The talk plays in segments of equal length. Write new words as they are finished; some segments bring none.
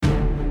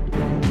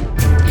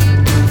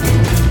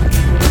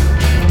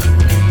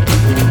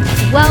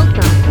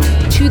Welcome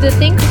to the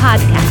Think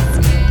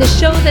Podcast, the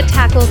show that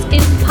tackles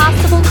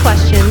impossible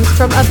questions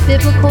from a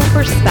biblical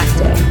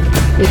perspective,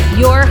 with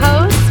your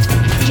host,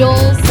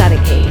 Joel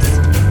Settecase.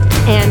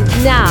 And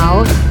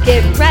now,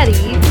 get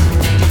ready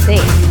to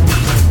think.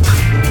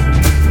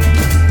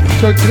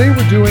 So today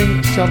we're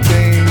doing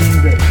something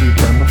that we've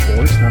done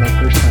before. It's not our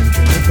first time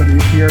doing it, but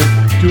we are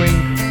doing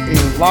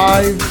a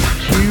live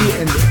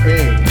Q&A.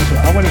 So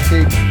I want to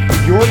take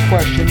your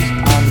questions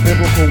on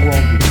biblical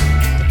worldview,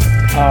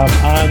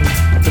 on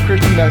the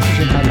Christian message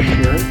and how to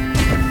share it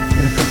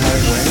in a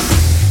compelling way,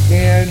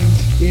 and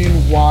in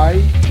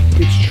why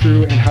it's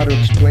true and how to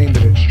explain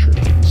that it's true.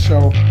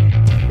 So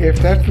if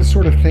that's the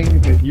sort of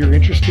thing that you're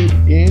interested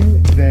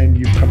in, then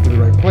you've come to the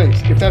right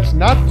place. If that's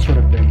not the sort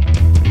of thing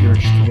you're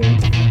interested in,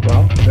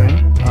 well,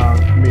 then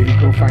maybe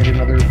go find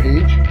another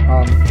page.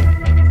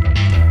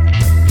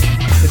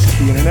 This is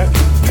the internet.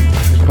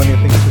 There's plenty of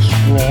things to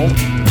scroll.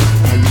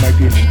 You might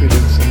be interested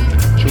in some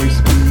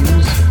choice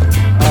memes,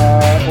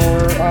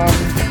 or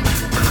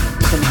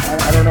some,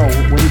 I don't know,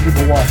 what do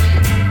people watch?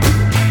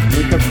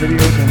 Makeup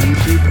videos on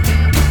YouTube?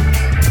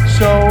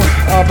 So,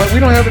 but we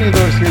don't have any of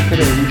those here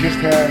today. We just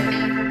have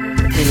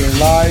a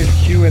live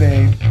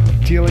Q&A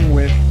dealing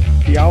with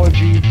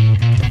theology,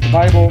 the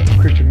Bible,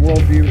 Christian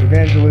worldview,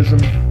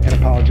 evangelism, and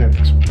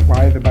apologetics.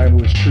 Why the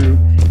Bible is true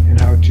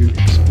and how to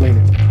explain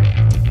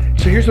it.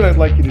 So here's what I'd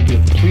like you to do.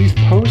 Please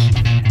post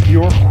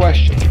your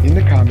question in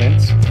the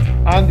comments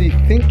on the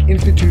Think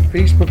Institute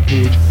Facebook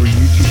page or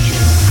YouTube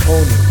channel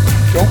only.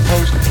 Don't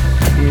post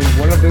in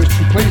one of those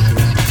two places.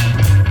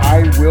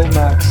 I will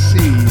not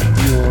see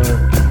your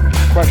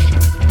question.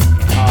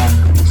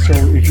 So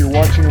if you're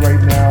watching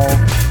right now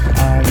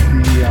on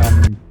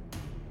the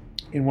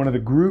in one of the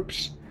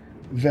groups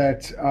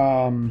that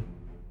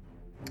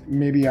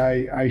maybe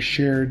I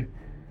shared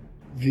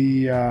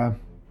the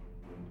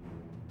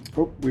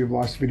we've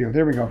lost video.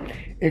 There we go.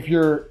 If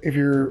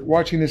you're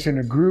watching this in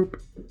a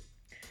group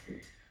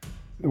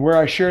where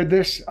I shared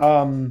this,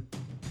 I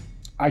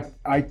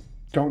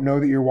don't know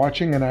that you're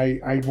watching, and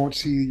I won't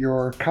see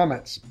your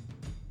comments.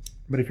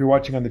 But if you're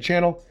watching on the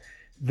channel,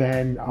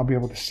 then I'll be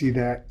able to see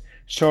that.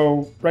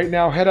 So right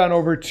now, head on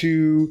over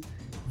to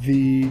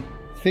the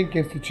Think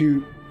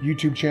Institute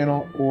YouTube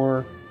channel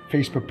or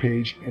Facebook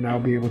page, and I'll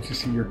be able to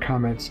see your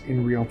comments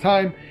in real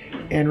time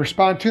and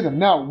respond to them.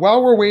 Now,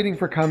 while we're waiting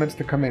for comments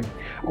to come in,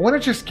 I want to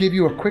just give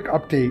you a quick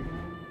update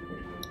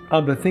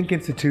on the Think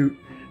Institute,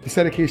 the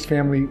Settecase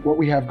family, what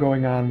we have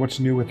going on, what's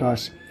new with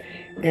us.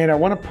 And I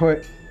want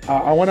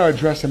to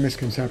address a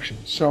misconception.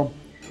 So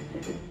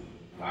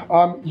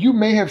you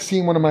may have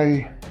seen one of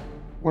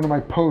my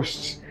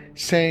posts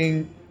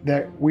saying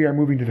that we are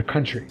moving to the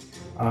country,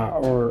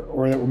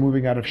 or that we're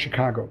moving out of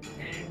Chicago.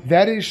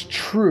 That is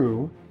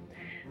true.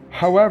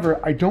 However,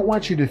 I don't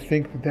want you to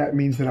think that that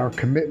means that our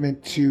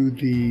commitment to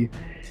the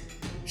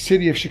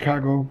city of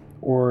Chicago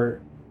or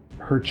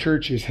her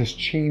churches has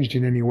changed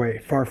in any way.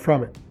 Far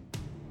from it.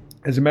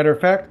 As a matter of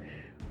fact,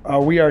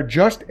 we are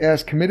just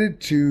as committed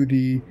to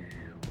the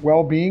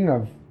well-being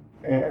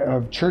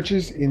of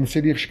churches in the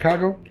city of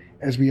Chicago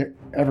as we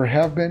ever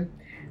have been.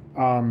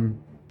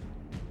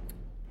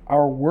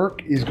 Our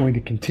work is going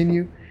to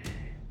continue.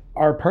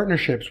 Our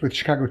partnerships with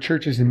Chicago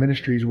churches and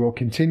ministries will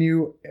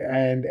continue,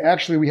 and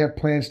actually we have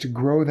plans to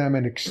grow them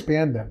and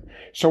expand them.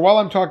 So while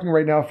I'm talking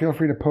right now, feel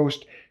free to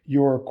post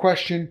your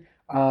question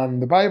on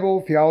the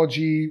Bible,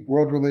 theology,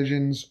 world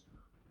religions,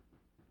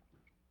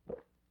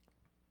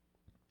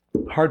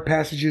 hard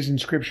passages in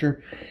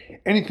Scripture,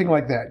 anything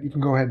like that. You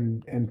can go ahead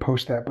and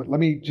post that. But let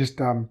me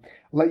just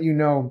let you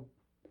know,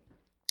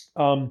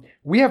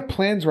 we have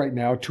plans right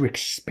now to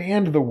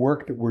expand the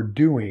work that we're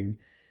doing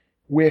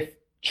with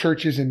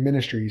churches and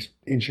ministries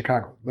in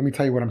Chicago. Let me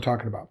tell you what I'm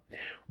talking about.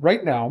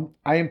 Right now,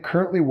 I am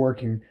currently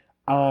working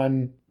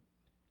on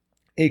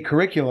a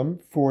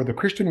curriculum for the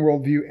Christian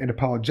worldview and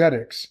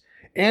apologetics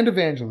and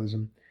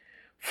evangelism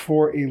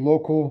for a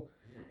local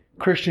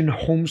Christian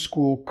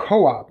homeschool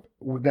co-op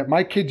that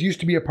my kids used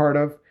to be a part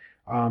of.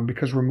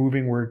 Because we're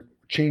moving, we're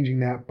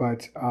changing that.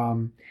 But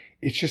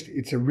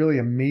it's a really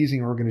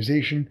amazing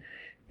organization.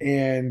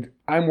 And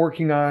I'm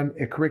working on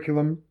a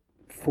curriculum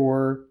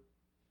for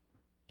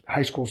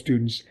high school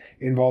students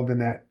involved in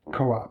that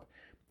co-op.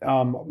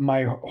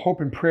 My hope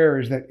and prayer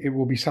is that it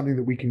will be something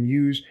that we can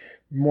use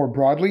more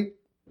broadly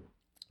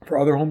for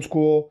other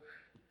homeschool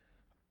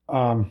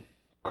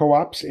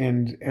co-ops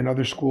and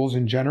other schools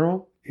in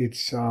general.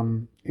 It's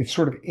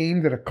sort of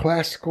aimed at a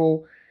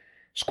classical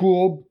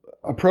school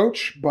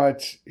approach,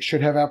 but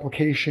should have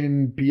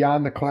application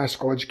beyond the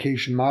classical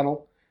education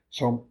model.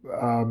 So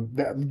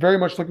very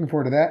much looking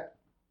forward to that.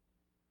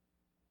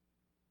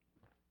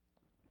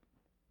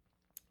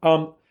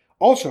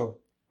 Also,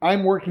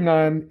 I'm working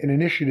on an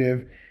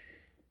initiative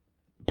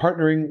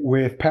partnering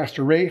with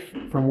Pastor Rafe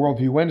from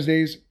Worldview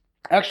Wednesdays.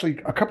 Actually,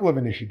 a couple of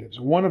initiatives.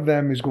 One of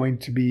them is going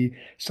to be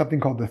something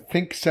called the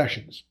Think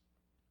Sessions.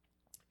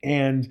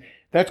 And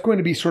that's going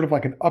to be sort of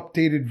like an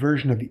updated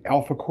version of the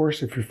Alpha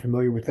course, if you're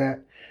familiar with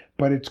that.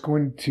 But it's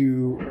going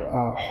to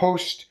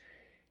host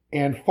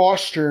and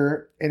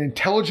foster an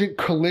intelligent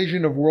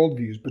collision of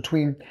worldviews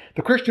between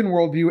the Christian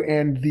worldview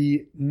and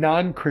the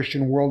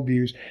non-Christian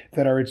worldviews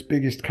that are its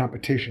biggest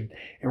competition.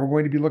 And we're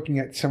going to be looking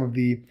at some of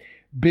the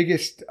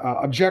biggest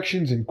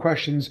objections and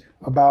questions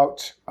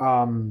about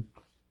the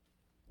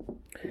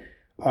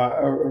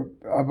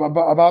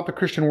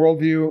Christian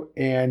worldview.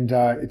 And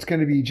it's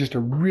going to be just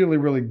a really,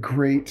 really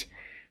great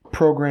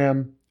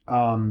program.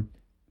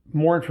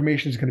 More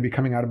information is going to be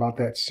coming out about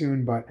that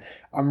soon, but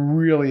I'm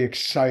really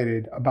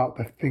excited about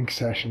the Think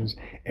sessions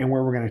and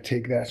where we're going to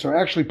take that. So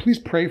actually, please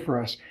pray for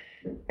us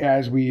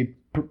as we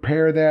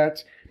prepare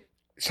that.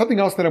 Something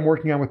else that I'm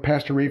working on with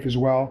Pastor Rafe as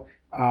well.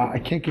 I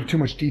can't give too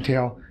much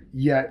detail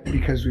yet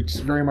because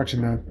it's very much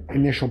in the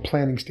initial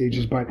planning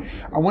stages, but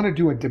I want to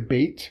do a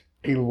debate,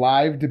 a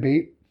live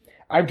debate.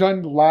 I've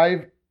done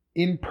live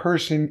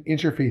in-person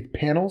interfaith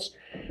panels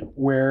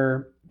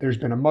where there's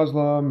been a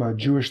Muslim, a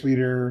Jewish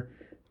leader,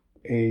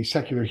 a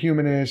secular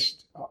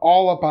humanist,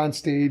 all up on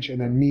stage, and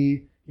then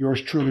me,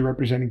 yours truly,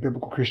 representing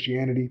biblical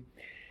Christianity.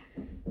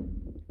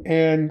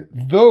 And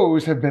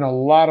those have been a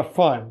lot of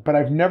fun, but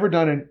I've never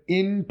done an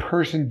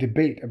in-person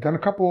debate. I've done a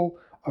couple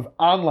of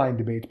online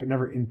debates, but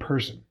never in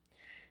person.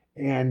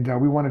 And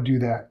we want to do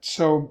that.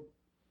 So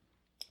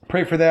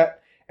pray for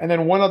that. And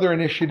then one other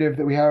initiative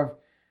that we have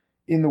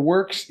in the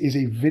works is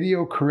a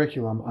video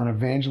curriculum on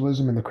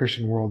evangelism in the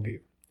Christian worldview.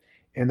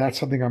 And that's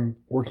something I'm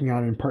working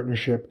on in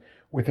partnership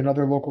with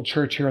another local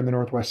church here on the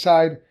Northwest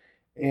Side.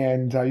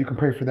 And you can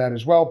pray for that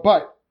as well.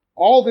 But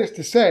all this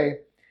to say,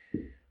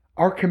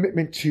 our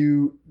commitment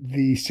to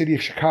the city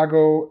of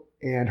Chicago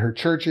and her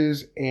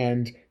churches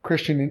and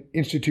Christian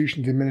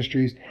institutions and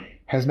ministries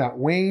has not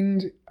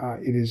waned.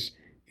 It is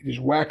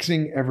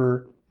waxing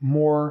ever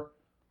more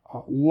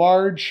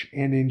large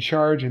and in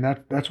charge, and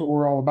that's what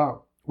we're all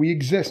about. We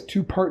exist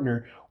to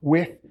partner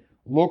with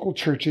local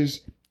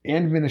churches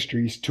and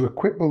ministries to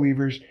equip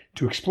believers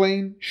to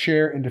explain,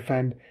 share, and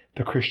defend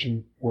the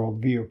Christian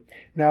worldview.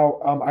 Now,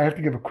 I have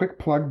to give a quick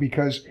plug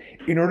because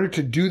in order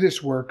to do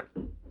this work,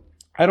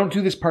 I don't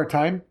do this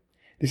part-time.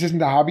 This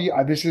isn't a hobby.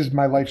 This is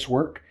my life's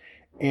work,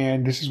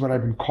 and this is what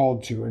I've been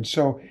called to. And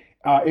so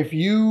if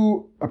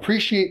you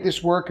appreciate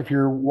this work, if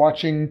you're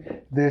watching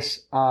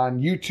this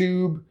on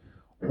YouTube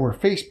or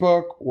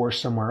Facebook or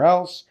somewhere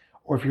else,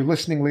 or if you're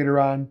listening later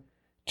on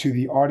to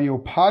the audio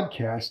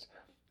podcast,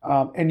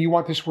 and you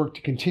want this work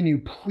to continue,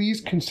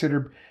 please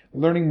consider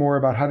learning more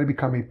about how to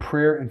become a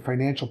prayer and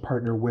financial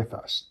partner with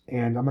us.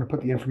 And I'm going to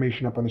put the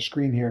information up on the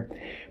screen here.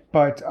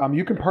 But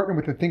you can partner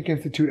with the Think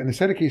Institute and the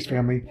Settecase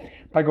family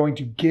by going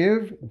to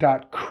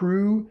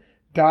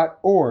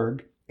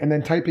give.cru.org and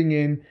then typing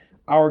in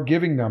our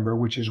giving number,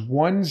 which is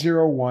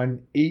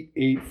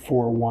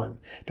 101-8841.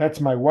 That's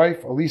my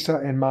wife, Elisa,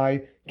 and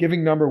my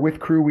giving number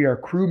with Cru. We are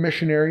Cru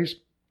missionaries.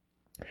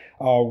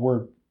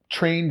 We're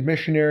trained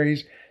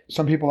missionaries.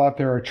 Some people out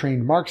there are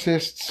trained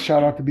Marxists.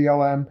 Shout out to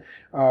BLM.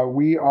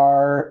 We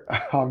are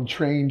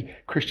trained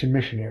Christian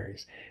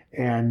missionaries.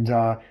 And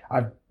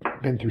I've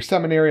been through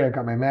seminary. I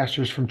got my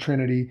master's from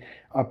Trinity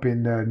up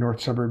in the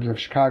north suburbs of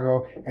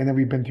Chicago. And then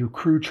we've been through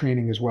Cru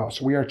training as well.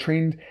 So we are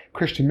trained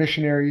Christian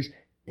missionaries,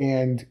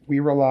 and we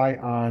rely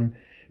on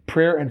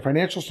prayer and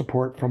financial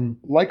support from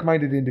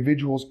like-minded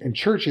individuals and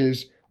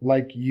churches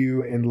like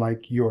you and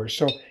like yours.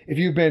 So if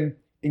you've been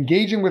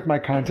engaging with my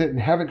content and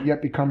haven't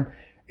yet become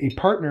a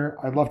partner,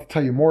 I'd love to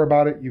tell you more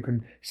about it. You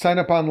can sign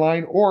up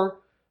online or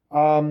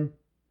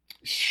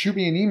shoot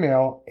me an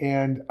email,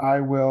 and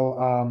I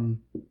will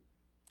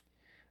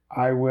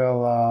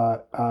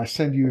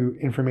send you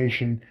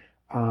information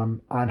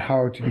on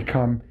how to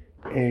become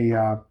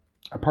a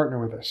partner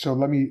with us. So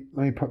let me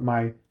put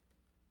my,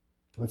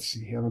 let's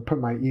see here. I'm gonna put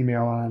my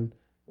email on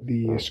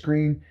the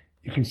screen.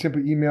 You can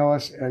simply email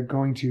us by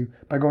going to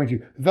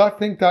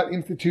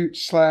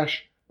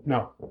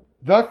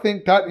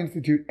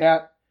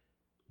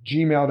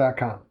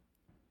thethink.institute@gmail.com.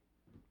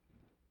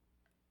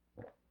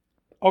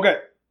 Okay.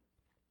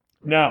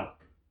 Now,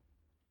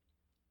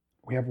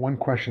 we have one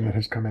question that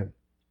has come in,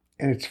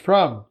 and it's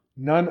from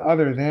none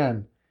other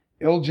than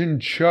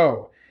Iljan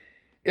Cho.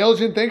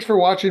 Iljan, thanks for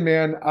watching,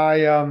 man.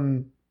 I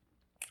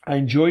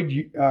enjoyed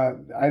you.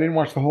 I didn't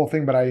watch the whole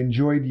thing, but I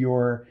enjoyed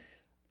your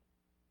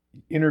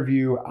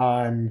interview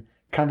on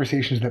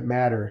Conversations That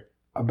Matter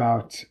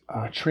about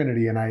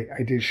Trinity, and I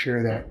did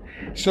share that.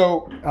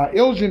 So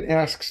Iljan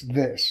asks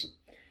this.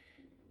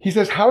 He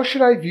says, how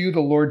should I view the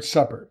Lord's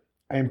Supper?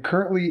 I am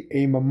currently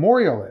a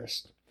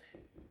memorialist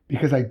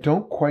because I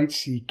don't quite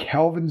see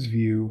Calvin's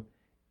view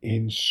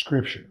in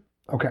Scripture.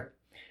 Okay,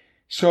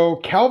 so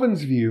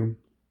Calvin's view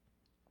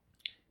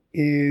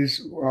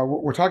is,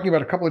 we're talking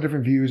about a couple of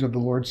different views of the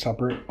Lord's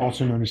Supper,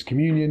 also known as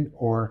communion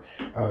or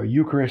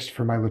Eucharist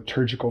for my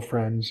liturgical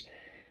friends.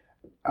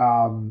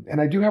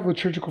 And I do have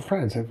liturgical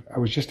friends. I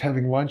was just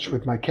having lunch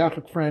with my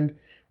Catholic friend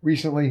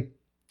recently.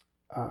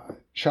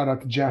 Shout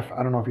out to Jeff.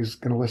 I don't know if he's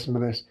going to listen to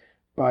this,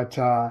 but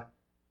of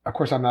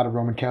course I'm not a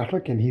Roman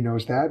Catholic, and he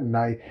knows that. And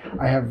I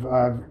have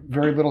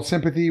very little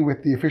sympathy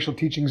with the official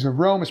teachings of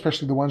Rome,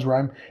 especially the ones where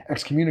I'm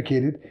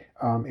excommunicated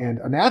and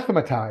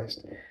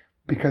anathematized.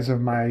 because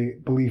of my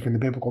belief in the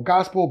biblical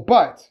gospel,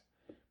 but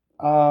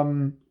I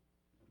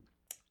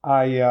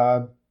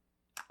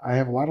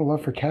have a lot of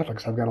love for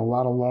Catholics. I've got a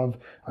lot of love.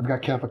 I've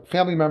got Catholic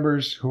family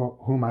members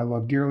whom I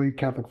love dearly,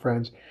 Catholic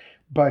friends.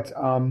 But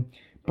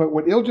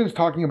what Ilgen's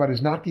talking about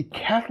is not the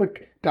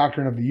Catholic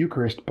doctrine of the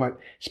Eucharist, but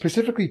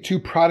specifically two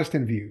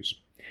Protestant views.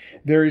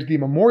 There is the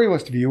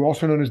memorialist view,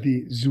 also known as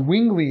the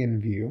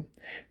Zwinglian view,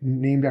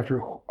 named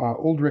after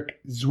Ulrich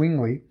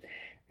Zwingli,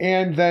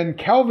 and then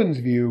Calvin's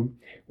view,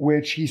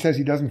 which he says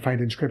he doesn't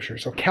find in Scripture.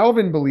 So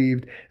Calvin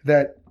believed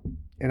that,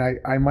 and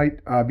I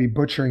might be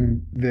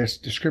butchering this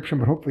description,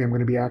 but hopefully I'm going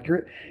to be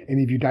accurate.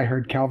 Any of you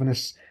diehard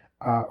Calvinists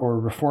or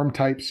Reform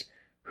types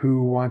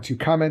who want to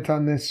comment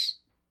on this,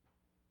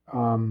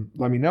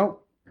 let me know.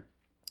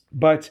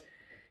 But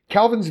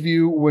Calvin's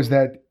view was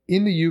that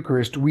in the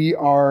Eucharist, we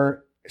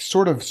are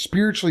sort of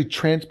spiritually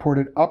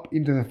transported up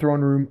into the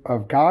throne room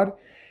of God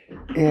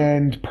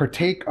and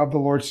partake of the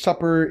Lord's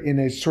Supper in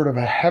a sort of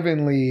a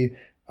heavenly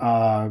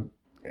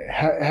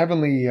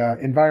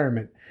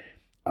environment.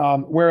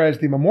 Whereas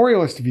the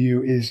memorialist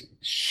view is,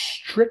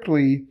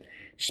 strictly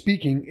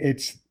speaking,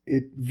 it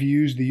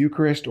views the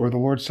Eucharist or the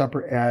Lord's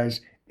Supper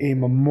as a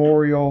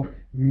memorial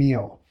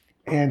meal.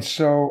 And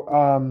so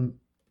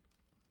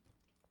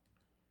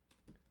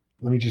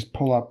let me just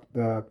pull up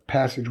the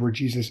passage where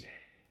Jesus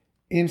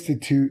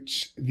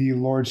institutes the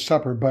Lord's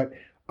Supper. But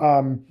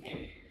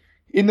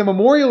in the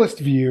memorialist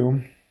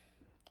view,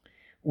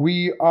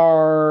 we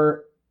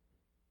are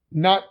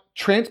not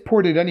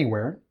transported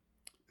anywhere.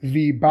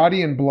 The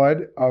body and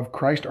blood of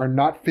Christ are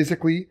not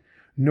physically,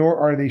 nor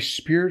are they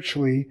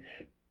spiritually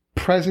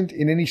present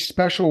in any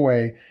special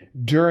way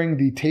during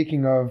the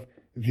taking of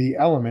the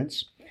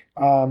elements.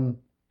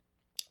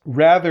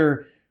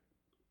 Rather,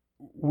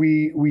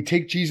 we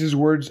take Jesus'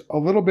 words a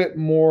little bit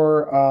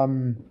more,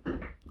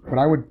 what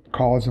I would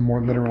call as a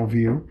more literal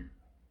view.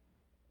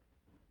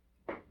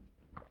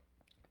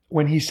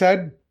 When he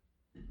said,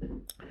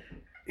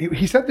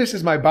 this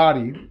is my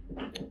body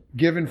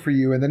given for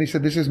you, and then he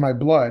said, this is my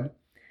blood,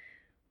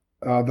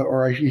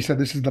 he said,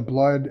 this is the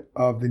blood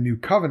of the new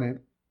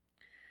covenant.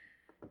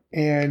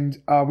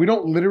 And we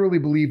don't literally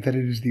believe that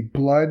it is the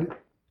blood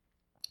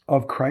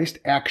of Christ,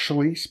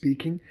 actually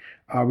speaking.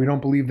 We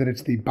don't believe that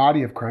it's the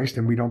body of Christ,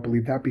 and we don't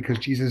believe that because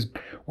Jesus,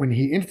 when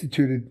he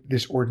instituted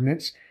this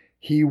ordinance,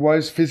 he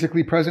was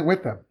physically present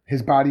with them.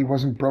 His body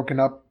wasn't broken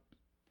up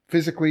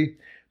physically,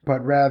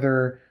 but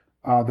rather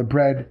the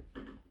bread,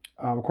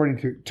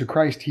 according to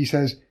Christ, he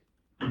says,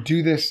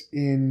 do this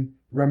in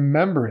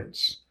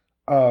remembrance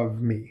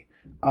of me.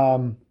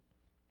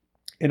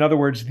 In other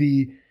words,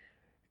 the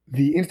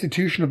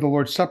institution of the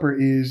Lord's Supper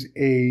is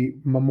a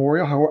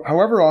memorial,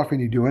 however often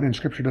you do it, and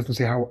Scripture doesn't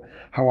say how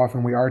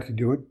often we are to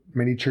do it.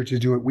 Many churches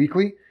do it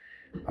weekly.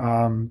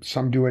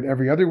 Some do it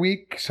every other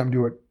week. Some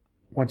do it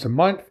once a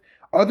month.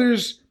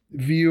 Others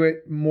view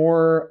it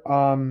more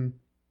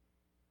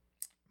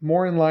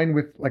in line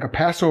with like a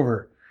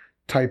Passover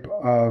type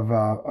of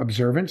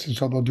observance, and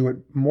so they'll do it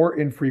more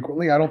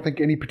infrequently. I don't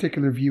think any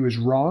particular view is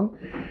wrong.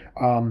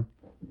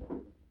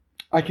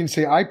 I can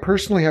say I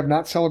personally have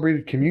not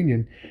celebrated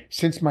communion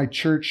since my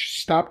church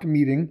stopped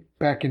meeting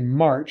back in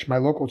March, my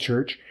local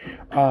church.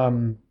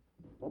 And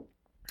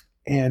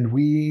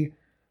we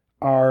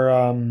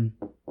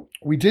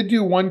did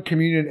do one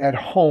communion at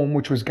home,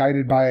 which was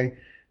guided by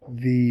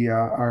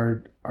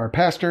our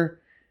pastor,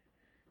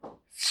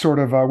 sort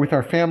of with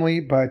our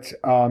family. But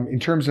in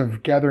terms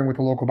of gathering with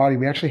the local body,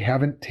 we actually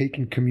haven't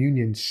taken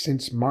communion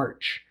since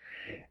March.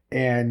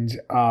 And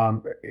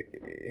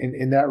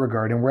in that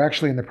regard, and we're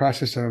actually in the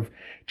process of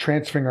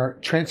transferring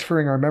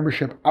our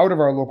membership out of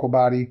our local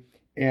body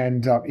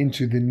and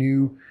into the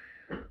new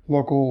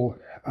local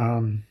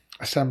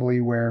assembly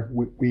where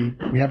we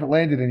haven't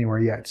landed anywhere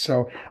yet.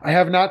 So I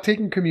have not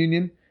taken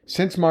communion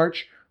since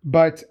March,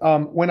 but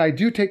when I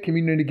do take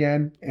communion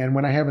again, and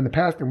when I have in the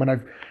past, and when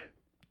I've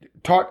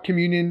taught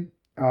communion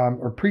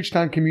or preached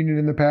on communion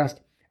in the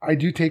past, I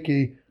do take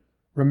a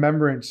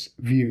remembrance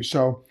view.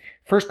 So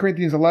 1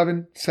 Corinthians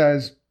 11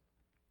 says,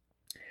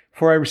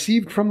 "For I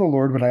received from the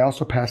Lord what I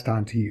also passed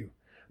on to you.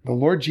 The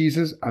Lord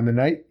Jesus, on the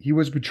night he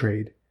was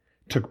betrayed,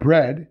 took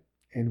bread,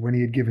 and when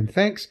he had given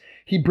thanks,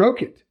 he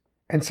broke it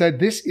and said,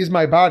 'This is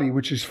my body,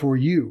 which is for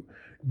you.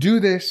 Do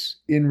this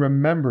in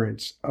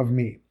remembrance of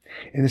me.'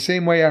 In the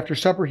same way, after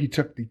supper, he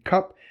took the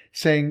cup,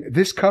 saying,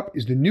 'This cup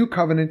is the new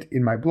covenant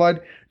in my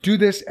blood. Do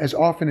this as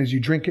often as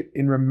you drink it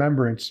in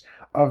remembrance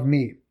of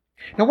me.'"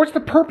 Now, what's the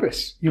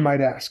purpose, you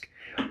might ask,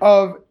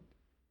 of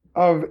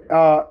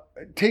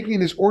taking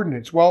this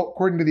ordinance? Well,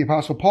 according to the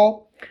Apostle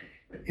Paul,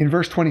 in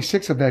verse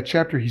 26 of that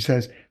chapter, he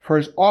says, "For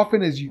as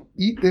often as you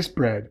eat this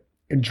bread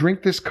and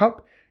drink this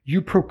cup,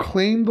 you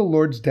proclaim the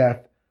Lord's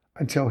death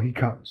until he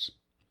comes."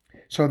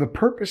 So the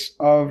purpose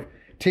of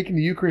taking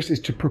the Eucharist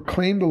is to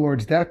proclaim the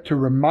Lord's death, to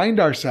remind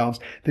ourselves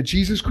that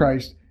Jesus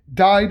Christ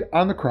died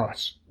on the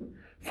cross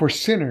for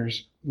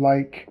sinners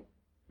like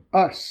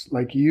us,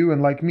 like you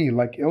and like me,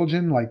 like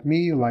Ilgen, like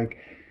me, like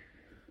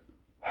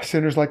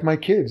sinners like my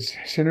kids,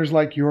 sinners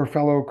like your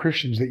fellow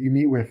Christians that you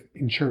meet with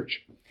in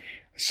church.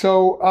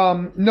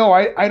 So, no,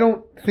 I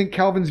don't think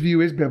Calvin's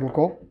view is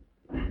biblical.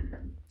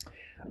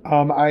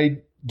 I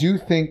do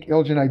think,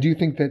 Iljan, I do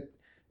think that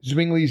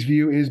Zwingli's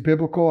view is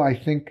biblical. I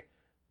think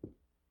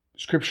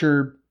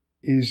Scripture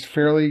is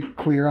fairly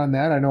clear on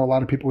that. I know a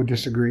lot of people would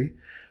disagree,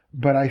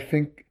 but I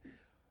think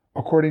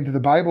according to the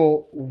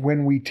Bible,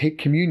 when we take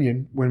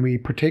communion, when we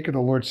partake of the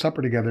Lord's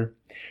Supper together,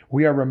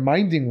 we are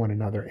reminding one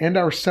another and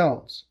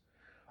ourselves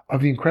of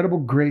the incredible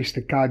grace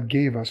that God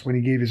gave us when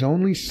he gave his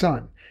only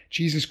Son,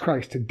 Jesus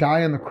Christ, to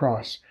die on the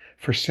cross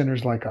for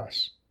sinners like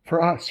us,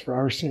 for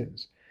our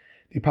sins.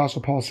 The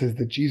Apostle Paul says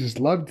that Jesus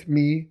loved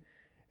me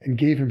and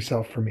gave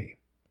himself for me.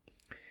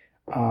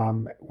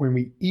 When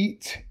we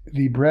eat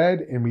the bread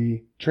and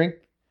we drink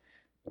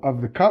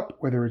of the cup,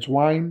 whether it's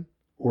wine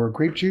or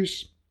grape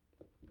juice,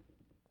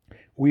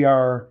 we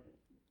are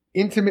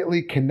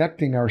intimately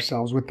connecting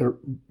ourselves with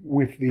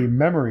the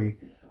memory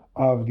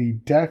of the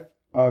death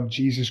of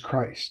Jesus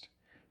Christ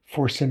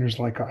for sinners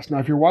like us. Now,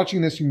 if you're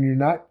watching this and you're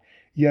not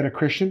yet a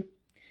Christian,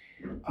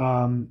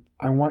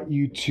 I want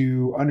you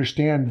to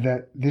understand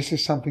that this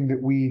is something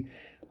that we,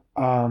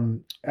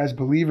 as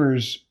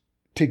believers,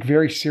 take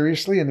very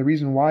seriously. And the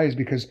reason why is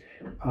because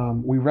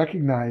we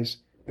recognize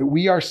that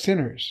we are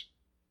sinners.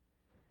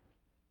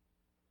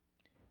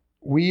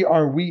 We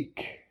are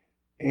weak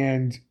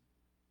and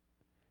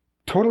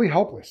totally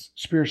helpless,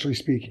 spiritually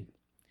speaking.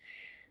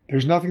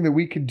 There's nothing that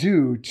we could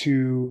do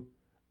to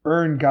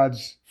earn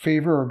God's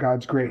favor or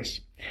God's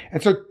grace.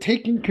 And so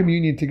taking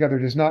communion together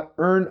does not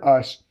earn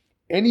us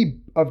any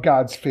of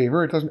God's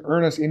favor. It doesn't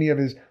earn us any of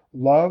his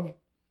love.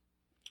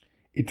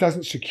 It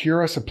doesn't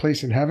secure us a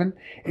place in heaven.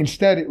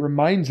 Instead, it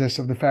reminds us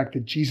of the fact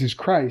that Jesus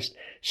Christ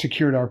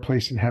secured our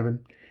place in heaven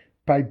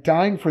by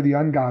dying for the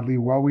ungodly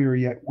while we were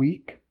yet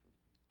weak,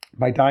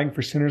 by dying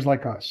for sinners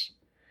like us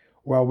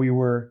while we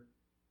were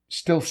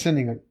still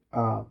sinning,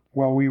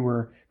 while we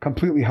were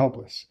completely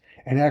helpless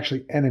and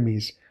actually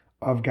enemies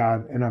of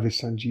God and of his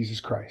Son, Jesus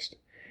Christ.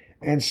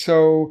 And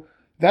so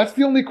that's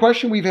the only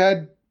question we've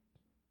had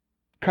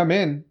come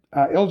in.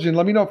 Iljan,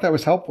 let me know if that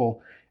was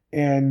helpful.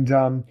 And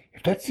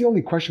if that's the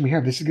only question we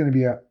have, this is going to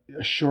be a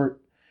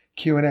short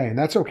Q&A, and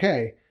that's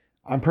okay.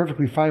 I'm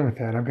perfectly fine with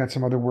that. I've got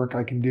some other work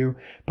I can do.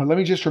 But let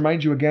me just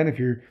remind you again, if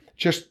you're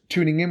just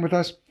tuning in with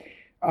us,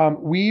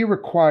 we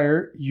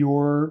require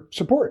your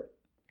support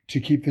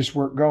to keep this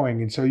work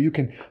going. And so you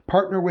can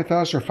partner with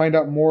us or find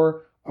out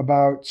more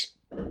about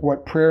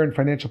what prayer and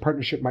financial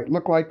partnership might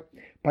look like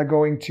by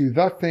going to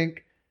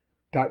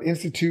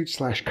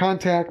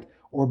thethink.institute/contact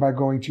or by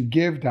going to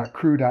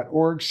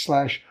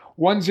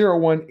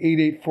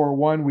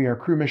give.cru.org/1018841. We are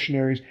Cru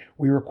missionaries.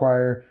 We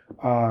are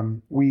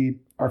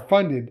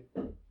funded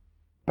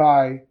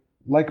by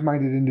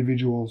like-minded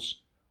individuals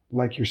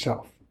like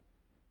yourself.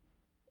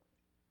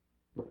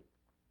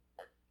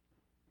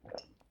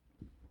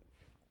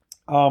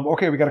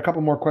 Okay, we got a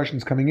couple more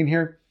questions coming in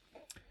here.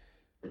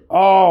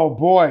 Oh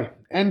boy,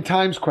 end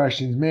times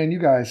questions. Man, you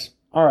guys.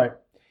 All right,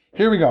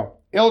 here we go.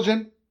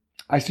 Iljan,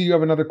 I see you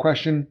have another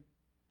question.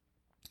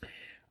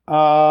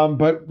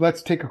 But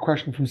let's take a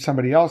question from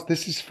somebody else.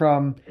 This is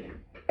from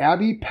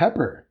Abby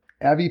Pepper.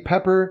 Abby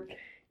Pepper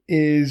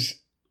is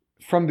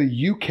from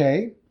the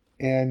UK.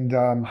 And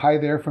hi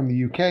there from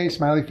the UK,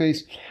 smiley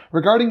face.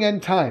 Regarding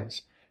end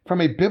times,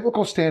 from a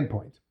biblical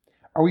standpoint,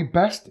 are we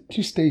best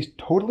to stay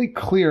totally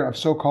clear of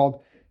so-called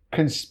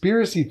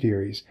conspiracy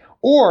theories,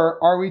 or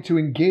are we to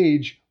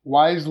engage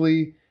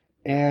wisely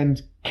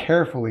and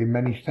carefully?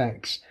 Many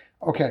thanks.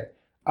 Okay,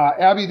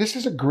 Abby, this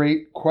is a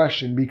great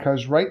question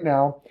because right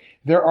now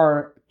there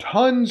are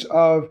tons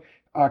of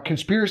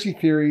conspiracy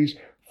theories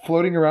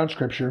floating around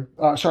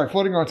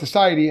floating around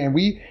society, and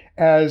we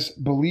as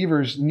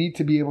believers need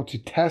to be able to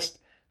test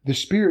the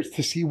spirits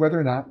to see whether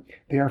or not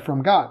they are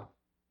from God.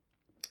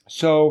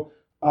 So,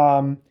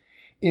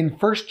 in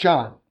 1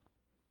 John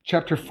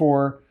chapter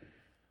 4,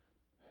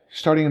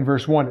 starting in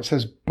verse 1, it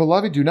says,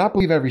 "Beloved, do not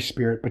believe every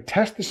spirit, but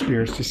test the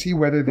spirits to see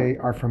whether they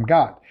are from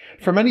God.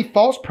 For many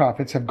false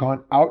prophets have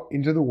gone out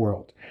into the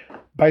world.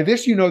 By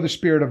this you know the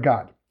Spirit of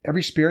God.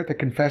 Every spirit that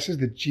confesses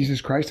that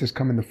Jesus Christ has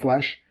come in the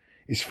flesh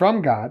is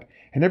from God,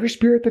 and every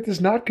spirit that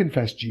does not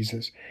confess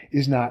Jesus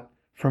is not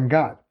from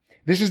God.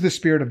 This is the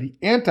spirit of the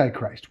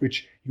Antichrist,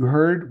 which you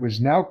heard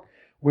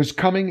was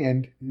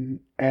coming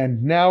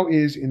and now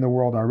is in the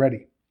world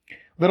already.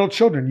 Little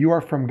children, you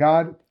are from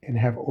God and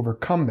have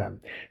overcome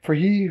them. For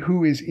he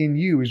who is in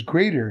you is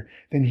greater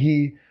than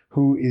he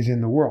who is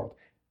in the world.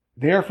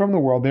 They are from the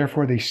world,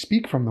 therefore they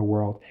speak from the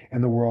world,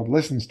 and the world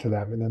listens to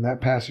them." And then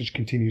that passage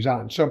continues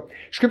on. So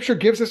Scripture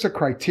gives us a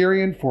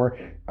criterion for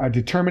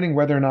determining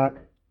whether or not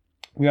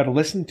we ought to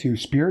listen to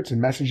spirits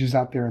and messages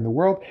out there in the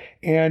world.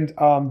 And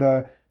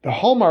the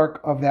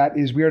hallmark of that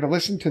is we are to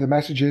listen to the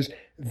messages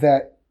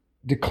that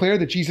declare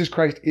that Jesus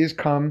Christ is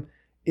come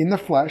in the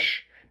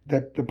flesh,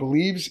 that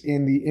believes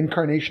in the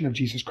incarnation of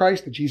Jesus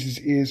Christ, that Jesus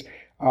is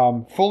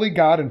fully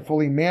God and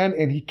fully man,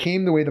 and he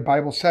came the way the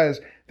Bible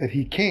says that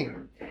he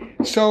came.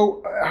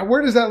 So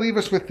where does that leave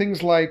us with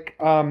things like,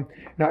 now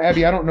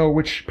Abby, I don't know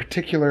which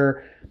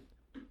particular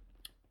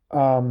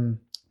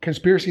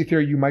conspiracy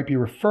theory you might be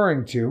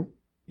referring to,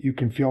 you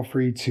can feel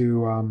free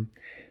to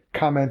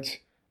comment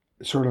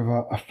sort of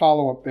a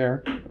follow-up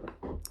there.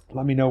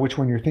 Let me know which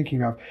one you're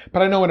thinking of.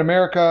 But I know in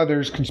America,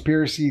 there's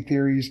conspiracy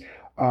theories.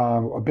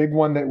 A big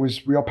one that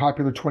was real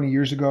popular 20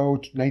 years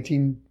ago,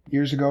 19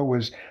 years ago,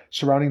 was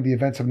surrounding the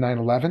events of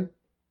 9/11.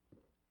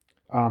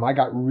 I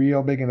got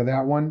real big into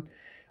that one.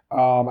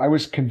 I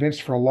was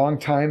convinced for a long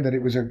time that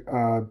it was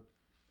a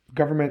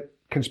government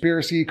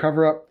conspiracy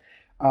cover-up.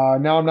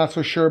 Now I'm not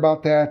so sure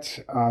about that,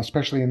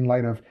 especially in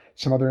light of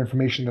some other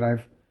information that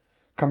I've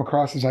come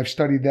across as I've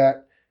studied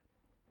that.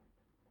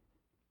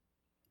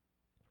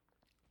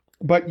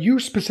 But you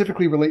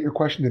specifically relate your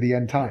question to the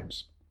end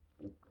times.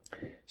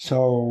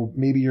 So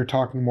maybe you're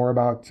talking more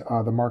about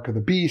the mark of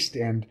the beast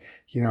and,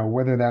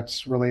 whether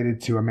that's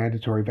related to a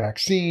mandatory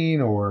vaccine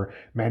or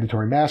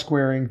mandatory mask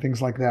wearing,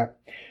 things like that.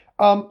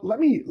 Let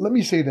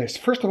me say this.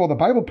 First of all, the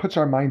Bible puts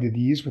our mind at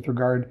ease with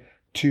regard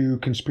to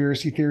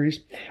conspiracy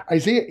theories.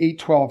 Isaiah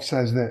 8:12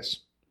 says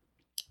this.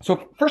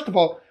 So first of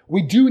all,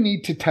 we do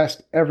need to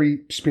test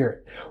every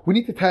spirit. We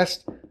need to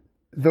test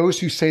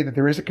those who say that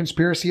there is a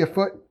conspiracy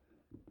afoot.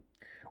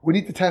 We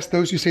need to test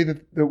those who say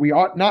that we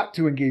ought not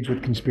to engage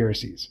with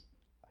conspiracies.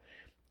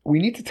 We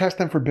need to test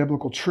them for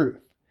biblical truth.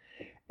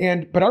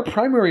 But our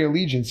primary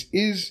allegiance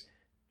is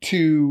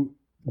to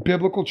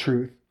biblical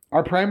truth.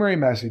 Our primary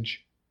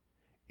message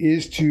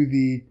is to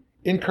the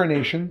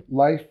incarnation,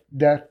 life,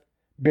 death,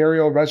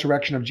 burial,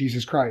 resurrection of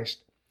Jesus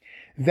Christ.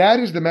 That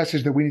is the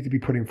message that we need to be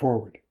putting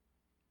forward.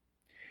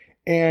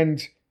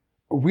 And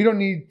we don't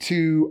need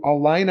to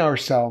align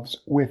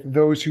ourselves with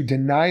those who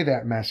deny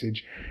that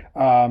message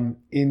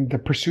in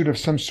the pursuit of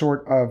some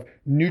sort of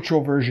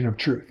neutral version of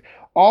truth.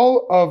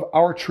 All of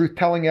our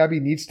truth-telling, Abby,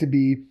 needs to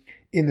be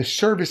in the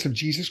service of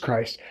Jesus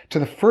Christ, to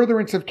the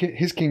furtherance of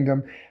his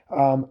kingdom,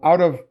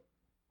 out of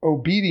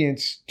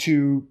obedience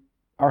to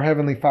our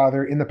Heavenly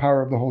Father in the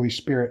power of the Holy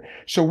Spirit.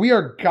 So we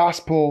are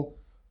gospel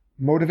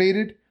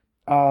motivated.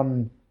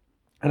 And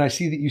I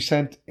see that you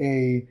sent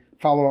a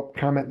follow-up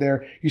comment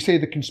there. You say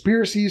the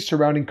conspiracies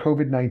surrounding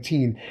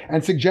COVID-19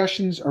 and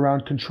suggestions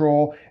around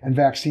control and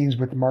vaccines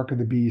with the mark of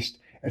the beast,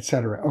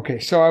 etc. Okay,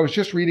 so I was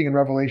just reading in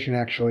Revelation,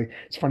 actually.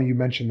 It's funny you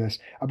mentioned this,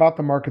 about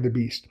the mark of the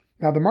beast.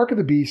 Now, the mark of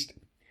the beast,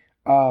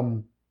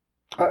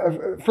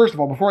 first of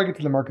all, before I get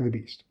to the mark of the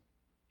beast,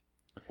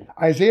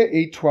 Isaiah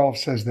 8:12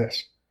 says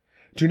this: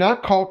 "Do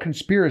not call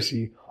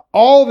conspiracy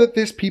all that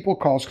this people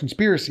calls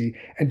conspiracy,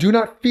 and do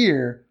not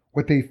fear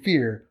what they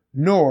fear,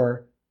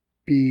 nor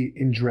be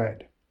in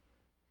dread."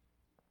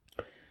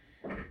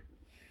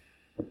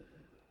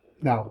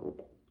 Now,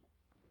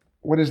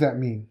 what does that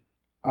mean?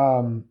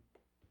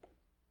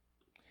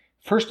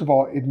 First of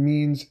all, it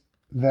means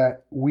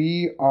that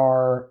we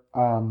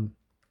don't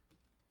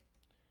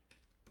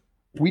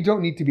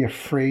need to be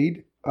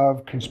afraid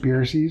of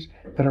conspiracies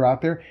that are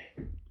out there.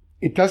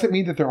 It doesn't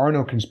mean that there are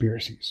no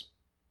conspiracies.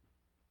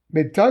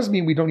 It does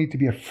mean we don't need to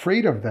be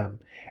afraid of them,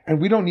 and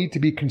we don't need to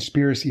be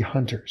conspiracy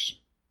hunters.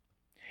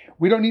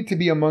 We don't need to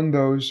be among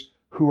those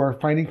who are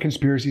finding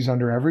conspiracies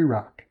under every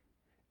rock.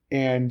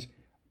 And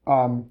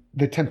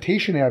the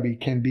temptation, Abby,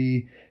 can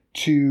be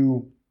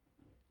to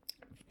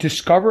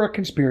discover a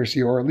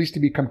conspiracy, or at least to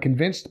become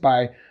convinced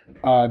by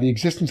the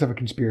existence of a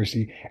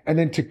conspiracy, and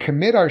then to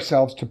commit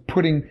ourselves to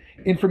putting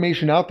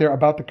information out there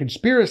about the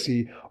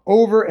conspiracy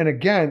over and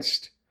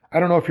against, I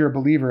don't know if you're a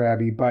believer,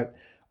 Abby, but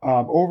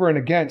over and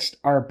against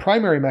our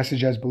primary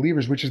message as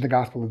believers, which is the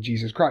gospel of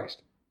Jesus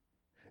Christ.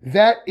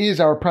 That is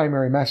our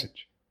primary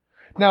message.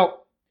 Now,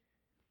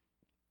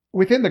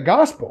 within the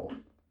gospel,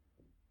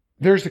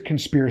 there's a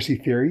conspiracy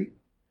theory.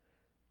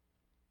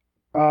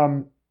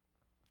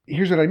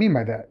 Here's what I mean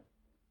by that.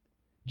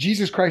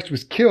 Jesus Christ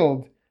was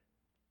killed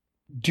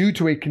due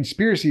to a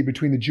conspiracy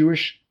between the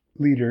Jewish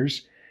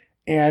leaders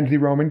and the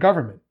Roman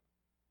government.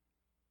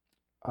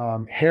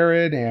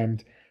 Herod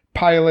and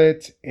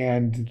Pilate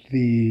and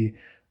the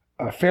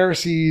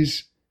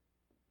Pharisees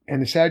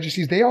and the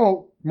Sadducees, they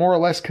all more or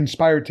less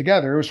conspired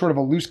together. It was sort of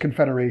a loose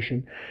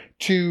confederation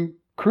to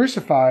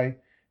crucify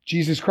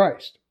Jesus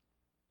Christ.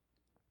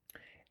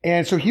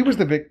 And so he was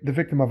the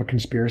victim of a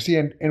conspiracy,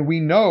 and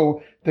we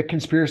know that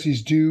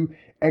conspiracies do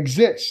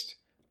exist,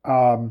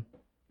 but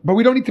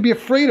we don't need to be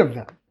afraid of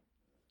them.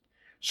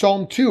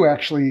 Psalm 2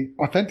 actually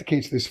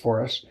authenticates this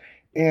for us,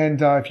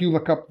 and if you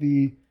look up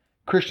the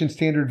Christian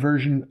Standard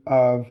Version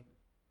of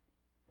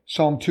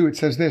Psalm 2, it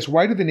says this: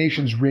 "Why do the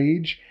nations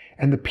rage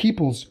and the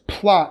peoples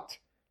plot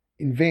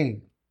in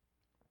vain?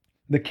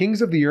 The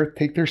kings of the earth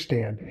take their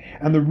stand,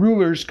 and the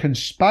rulers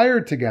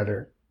conspire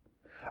together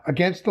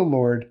against the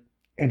Lord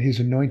and his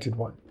anointed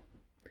one."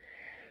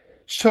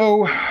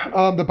 So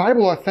the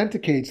Bible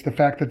authenticates the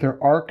fact that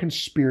there are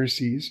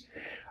conspiracies.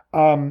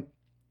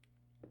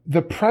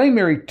 The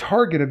primary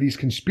target of these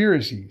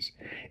conspiracies,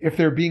 if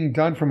they're being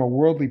done from a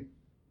worldly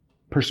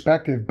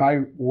perspective by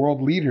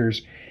world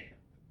leaders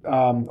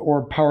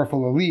or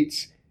powerful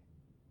elites,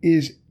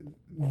 is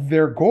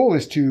their goal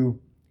is to,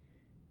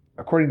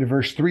 according to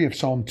verse 3 of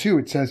Psalm 2,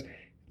 it says,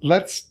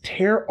 "Let's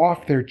tear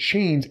off their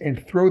chains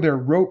and throw their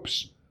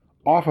ropes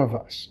off of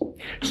us."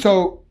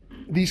 So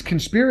these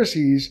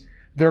conspiracies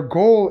Their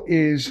goal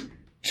is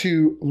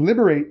to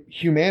liberate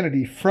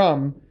humanity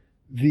from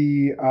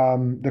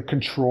the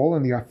control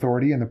and the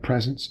authority and the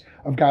presence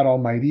of God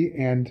Almighty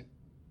and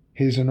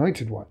his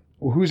anointed one.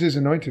 Well, who's his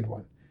anointed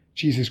one?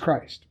 Jesus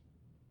Christ.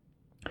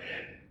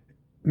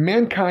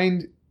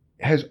 Mankind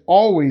has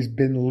always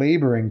been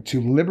laboring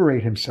to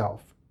liberate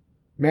himself.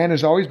 Man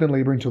has always been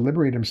laboring to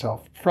liberate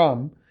himself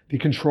from the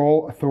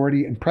control,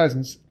 authority, and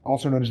presence,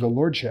 also known as the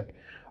lordship,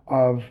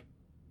 of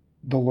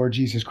the Lord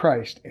Jesus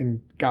Christ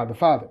and God the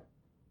Father.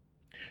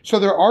 So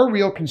there are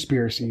real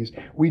conspiracies.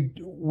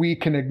 We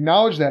can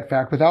acknowledge that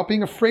fact without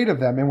being afraid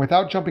of them and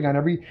without jumping on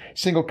every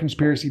single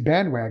conspiracy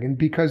bandwagon,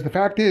 because the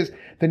fact is,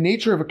 the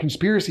nature of a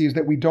conspiracy is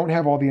that we don't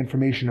have all the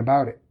information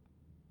about it.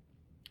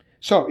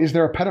 So, is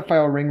there a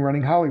pedophile ring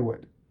running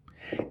Hollywood?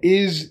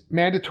 Is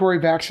mandatory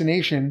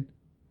vaccination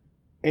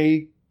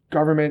a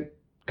government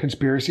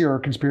conspiracy or a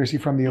conspiracy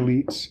from the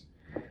elites?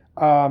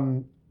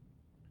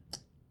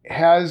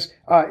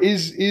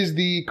 Is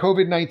the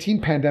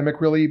COVID-19 pandemic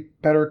really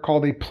better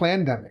called a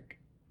plandemic?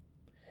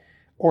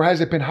 Or has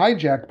it been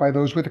hijacked by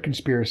those with a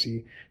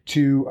conspiracy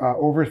to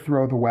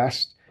overthrow the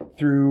West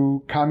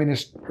through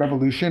communist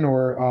revolution?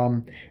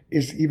 Or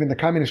is even the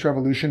communist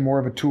revolution more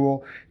of a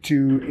tool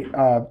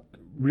to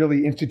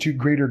really institute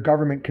greater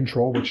government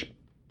control, which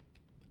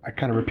I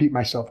kind of repeat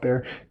myself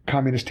there.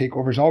 Communist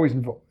takeovers always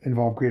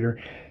involve greater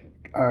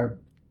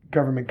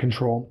government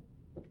control.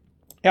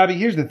 Abby,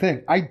 here's the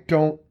thing. I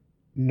don't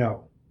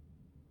know.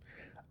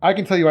 I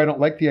can tell you I don't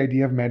like the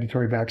idea of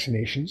mandatory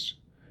vaccinations.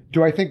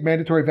 Do I think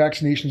mandatory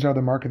vaccinations are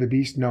the mark of the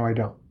beast? No, I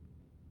don't.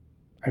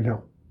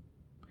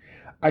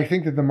 I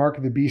think that the mark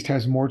of the beast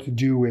has more to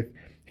do with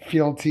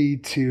fealty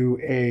to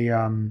a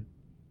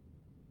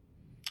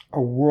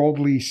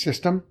worldly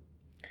system.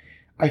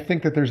 I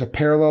think that there's a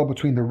parallel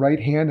between the right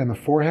hand and the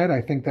forehead.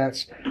 I think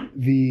that's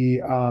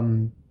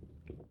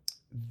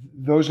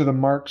those are the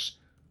marks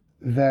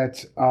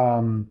that,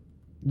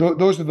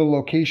 those are the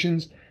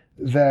locations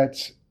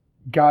that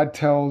God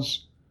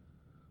tells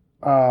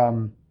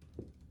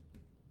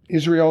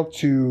Israel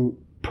to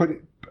put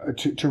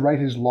to write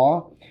his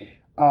law.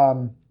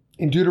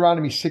 In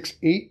Deuteronomy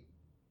 6:8,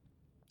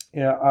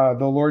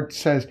 the Lord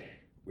says,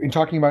 in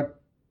talking about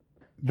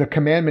the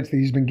commandments that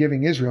he's been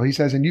giving Israel, he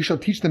says, "And you shall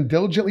teach them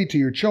diligently to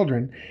your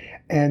children,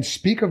 and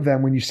speak of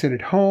them when you sit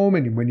at home,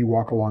 and when you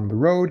walk along the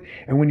road,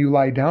 and when you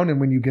lie down, and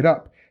when you get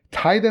up.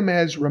 Tie them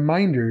as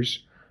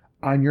reminders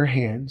on your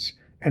hands,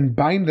 and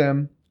bind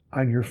them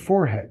on your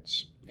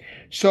foreheads."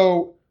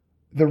 So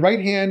the right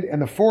hand and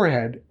the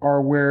forehead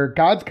are where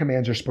God's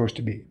commands are supposed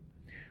to be.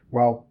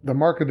 Well, the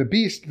mark of the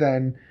beast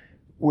then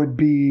would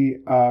be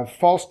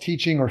false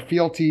teaching or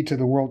fealty to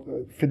the world,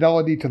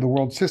 fidelity to the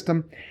world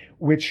system,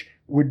 which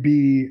would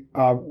be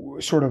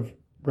sort of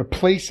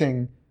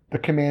replacing the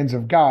commands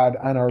of God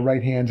on our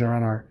right hands or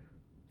on our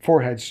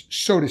foreheads,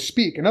 so to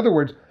speak. In other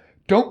words,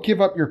 don't give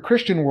up your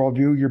Christian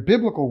worldview, your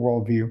biblical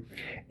worldview,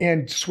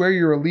 and swear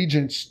your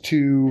allegiance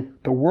to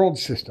the world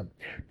system.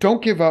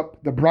 Don't give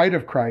up the bride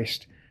of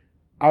Christ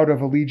out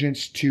of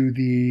allegiance to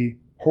the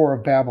whore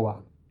of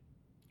Babylon.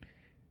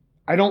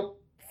 I don't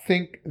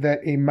think that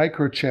a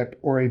microchip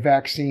or a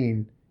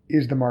vaccine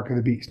is the mark of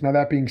the beast. Now,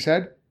 that being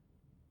said,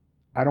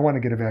 I don't want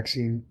to get a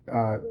vaccine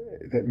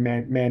that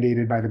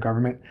mandated by the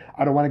government.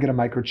 I don't want to get a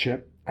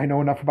microchip. I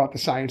know enough about the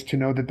science to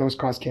know that those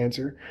cause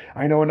cancer.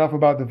 I know enough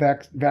about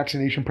the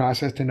vaccination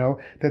process to know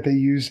that they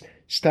use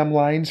stem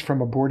lines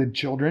from aborted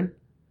children.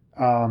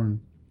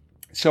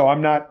 So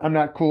I'm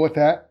not cool with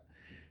that.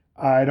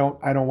 I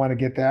don't want to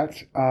get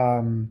that.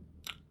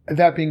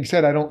 That being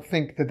said, I don't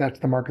think that that's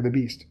the mark of the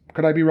beast.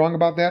 Could I be wrong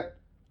about that?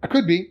 I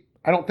could be.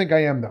 I don't think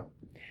I am, though.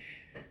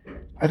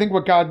 I think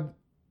what God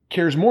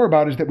cares more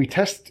about is that we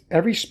test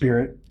every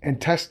spirit and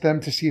test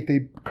them to see if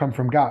they come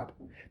from God.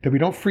 That we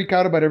don't freak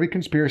out about every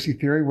conspiracy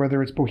theory,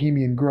 whether it's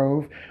Bohemian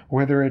Grove,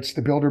 whether it's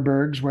the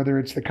Bilderbergs, whether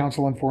it's the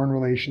Council on Foreign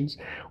Relations,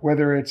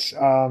 whether it's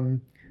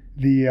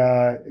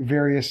the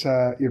various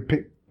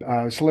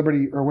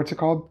celebrity, or what's it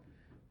called?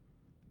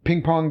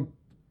 Ping pong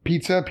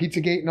pizza,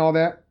 Pizzagate and all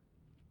that.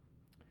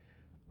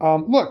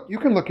 Look, you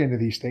can look into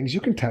these things. You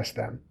can test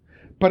them.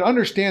 But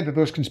understand that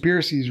those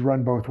conspiracies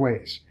run both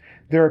ways.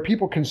 There are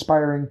people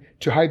conspiring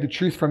to hide the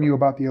truth from you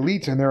about the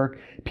elites, and there are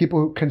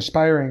people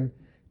conspiring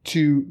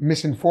to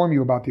misinform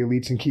you about the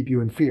elites and keep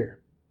you in fear.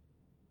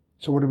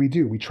 So what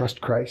do? We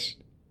trust Christ.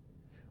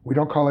 We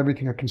don't call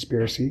everything a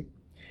conspiracy.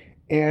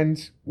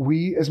 And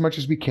we, as much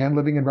as we can,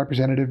 living in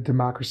representative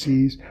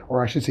democracies,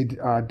 or I should say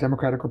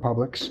democratic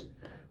republics,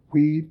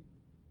 we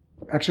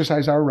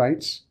exercise our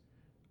rights,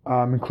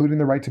 including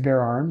the right to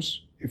bear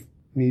arms, if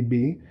need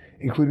be,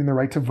 including the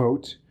right to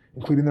vote,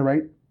 including the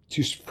right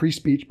to free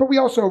speech. But we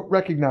also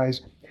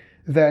recognize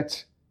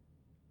that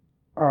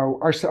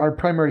our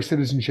primary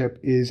citizenship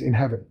is in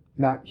heaven,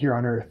 not here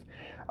on earth.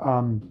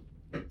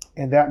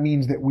 And that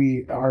means that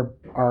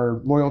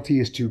our loyalty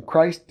is to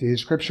Christ, to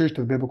his scriptures,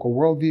 to the biblical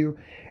worldview.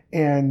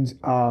 And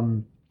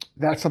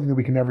that's something that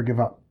we can never give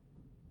up.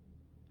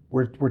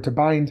 We're to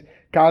bind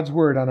God's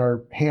word on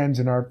our hands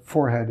and our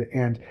forehead,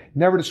 and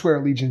never to swear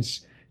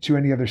allegiance to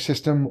any other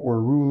system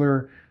or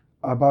ruler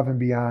above and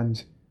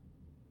beyond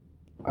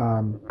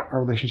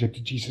our relationship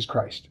to Jesus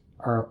Christ,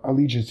 our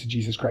allegiance to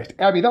Jesus Christ.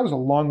 Abby, that was a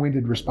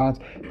long-winded response.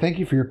 Thank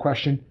you for your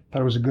question.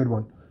 Thought it was a good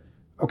one.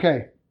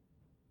 Okay.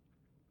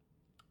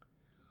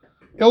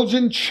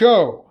 Iljan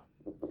Cho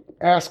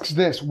asks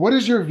this: what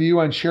is your view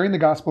on sharing the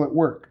gospel at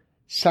work?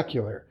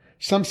 Secular.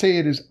 Some say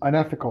it is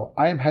unethical.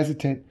 I am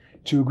hesitant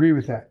to agree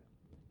with that.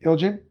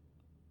 Iljan,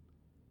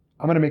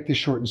 I'm going to make this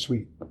short and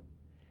sweet.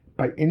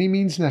 By any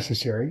means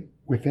necessary,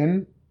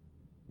 within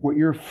what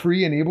you're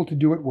free and able to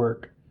do at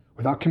work,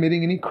 without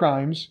committing any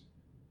crimes,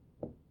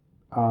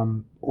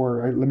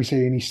 or let me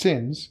say any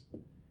sins,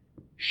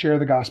 share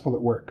the gospel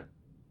at work.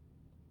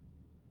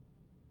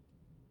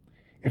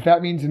 If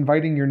that means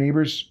inviting your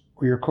neighbors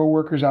or your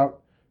coworkers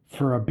out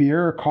for a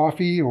beer or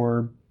coffee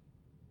or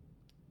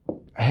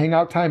a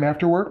hangout time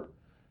after work,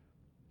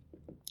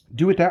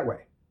 do it that way.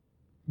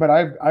 But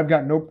I've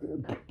got no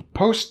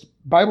post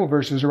Bible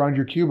verses around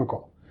your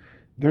cubicle.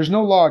 There's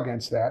no law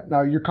against that.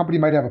 Now, your company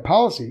might have a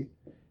policy,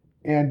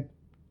 and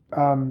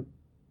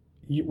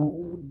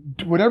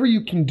whatever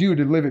you can do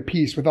to live at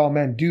peace with all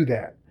men, do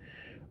that.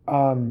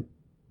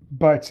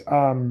 But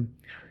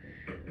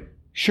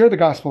share the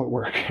gospel at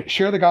work.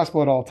 Share the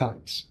gospel at all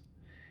times.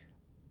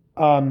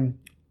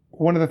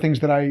 One of the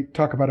things that I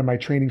talk about in my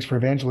trainings for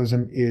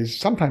evangelism is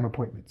sometime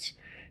appointments.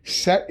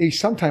 Set a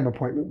sometime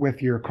appointment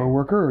with your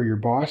coworker or your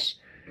boss.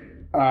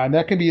 And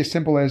that can be as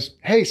simple as,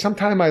 hey,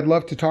 sometime I'd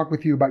love to talk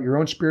with you about your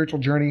own spiritual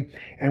journey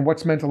and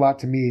what's meant a lot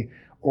to me,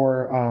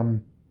 or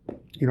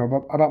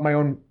about my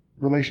own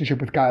relationship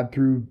with God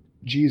through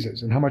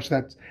Jesus and how much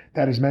that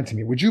has meant to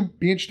me. Would you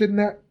be interested in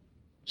that?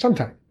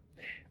 Sometime.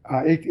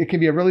 It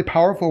can be a really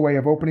powerful way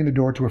of opening the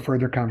door to a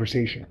further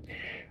conversation.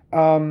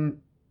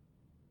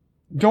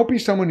 Don't be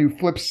someone who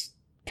flips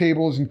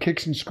tables and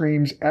kicks and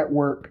screams at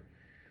work.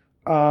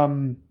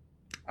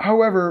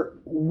 However,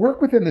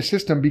 work within the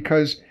system,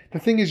 because the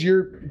thing is,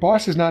 your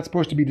boss is not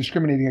supposed to be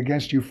discriminating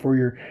against you for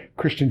your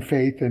Christian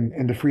faith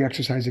and the free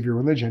exercise of your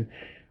religion.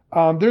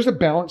 There's a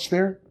balance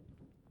there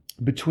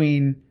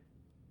between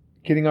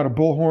getting out a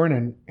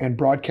bullhorn and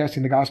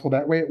broadcasting the gospel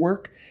that way at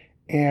work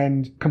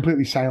and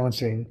completely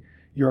silencing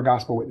your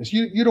gospel witness.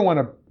 You don't want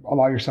to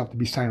allow yourself to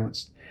be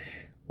silenced.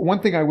 One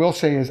thing I will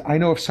say is I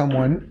know of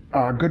someone,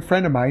 a good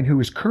friend of mine, who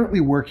is currently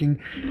working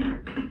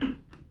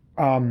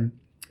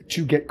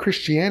to get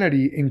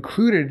Christianity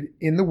included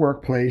in the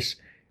workplace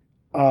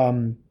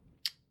under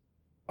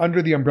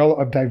the umbrella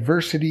of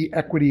diversity,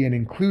 equity, and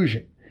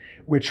inclusion,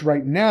 which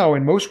right now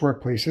in most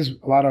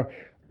workplaces, a lot of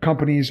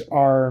companies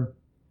are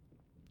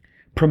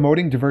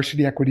promoting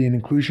diversity, equity, and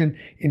inclusion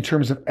in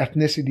terms of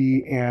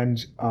ethnicity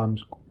and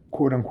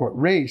quote unquote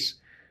race.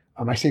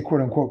 I say quote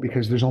unquote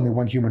because there's only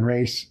one human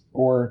race,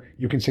 or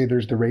you can say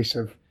there's the race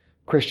of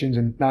Christians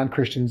and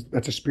non-Christians.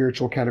 That's a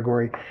spiritual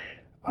category.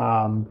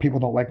 People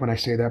don't like when I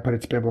say that, but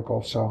it's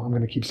biblical, so I'm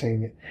going to keep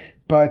saying it.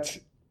 But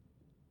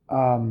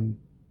I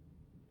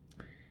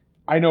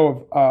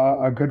know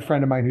of a good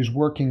friend of mine who's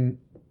working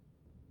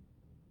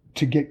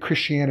to get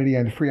Christianity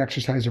and the free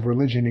exercise of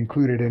religion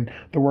included in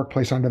the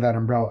workplace under that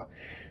umbrella.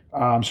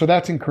 So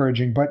that's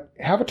encouraging, but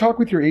have a talk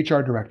with your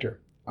HR director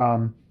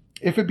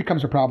if it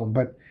becomes a problem.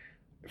 But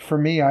for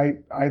me, I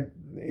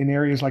in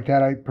areas like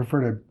that, I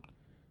prefer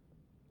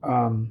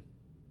to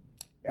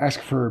ask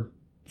for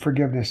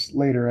forgiveness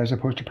later as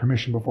opposed to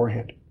permission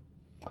beforehand.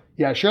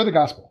 Yeah, share the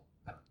gospel.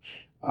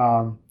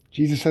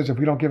 Jesus says if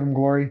we don't give him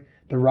glory,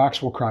 the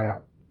rocks will cry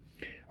out.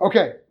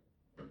 Okay.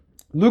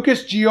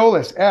 Lucas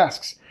Giolis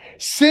asks,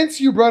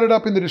 since you brought it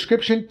up in the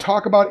description,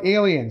 talk about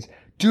aliens.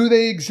 Do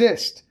they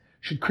exist?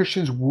 Should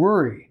Christians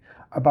worry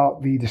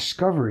about the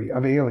discovery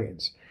of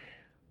aliens?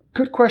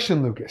 Good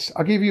question, Lucas.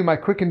 I'll give you my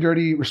quick and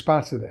dirty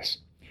response to this.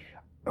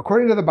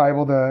 According to the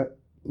Bible, the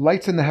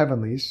lights in the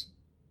heavenlies,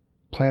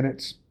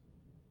 planets,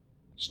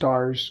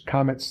 stars,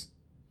 comets,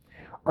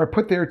 are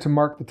put there to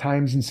mark the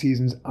times and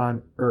seasons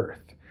on Earth.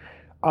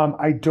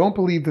 I don't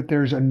believe that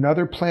there's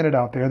another planet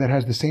out there that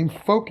has the same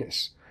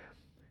focus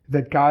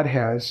that God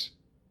has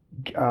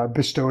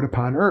bestowed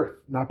upon Earth.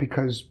 Not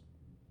because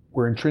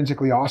we're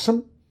intrinsically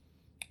awesome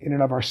in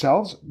and of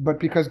ourselves, but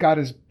because God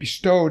has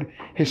bestowed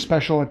his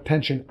special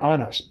attention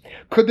on us.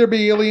 Could there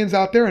be aliens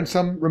out there in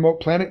some remote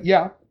planet?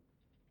 Yeah.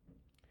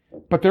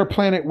 But their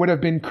planet would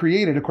have been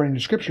created, according to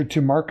Scripture,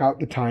 to mark out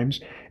the times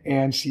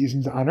and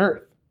seasons on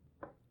Earth.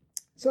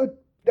 So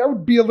that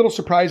would be a little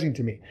surprising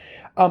to me.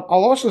 I'll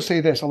also say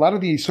this. A lot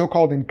of the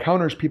so-called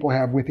encounters people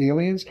have with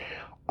aliens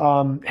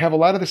have a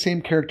lot of the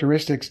same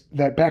characteristics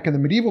that back in the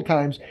medieval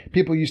times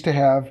people used to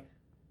have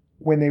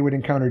when they would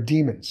encounter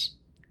demons,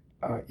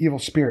 evil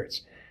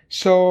spirits.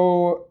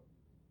 So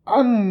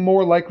I'm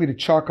more likely to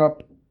chalk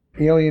up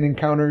alien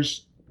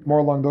encounters more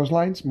along those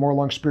lines, more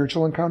along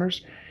spiritual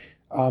encounters,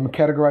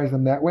 categorize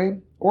them that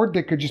way. Or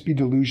they could just be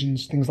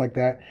delusions, things like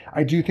that.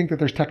 I do think that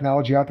there's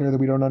technology out there that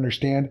we don't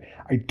understand.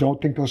 I don't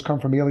think those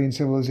come from alien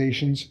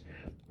civilizations.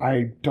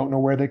 I don't know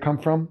where they come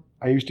from.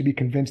 I used to be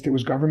convinced it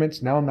was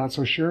governments. Now I'm not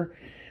so sure.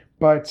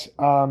 But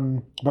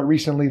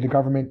recently the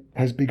government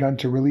has begun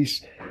to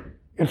release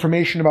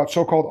information about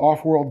so-called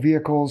off-world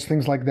vehicles,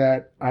 things like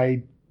that.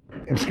 I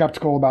am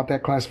skeptical about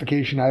that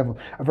classification. I have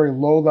a very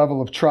low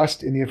level of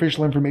trust in the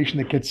official information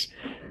that gets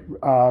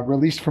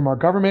released from our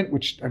government,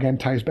 which again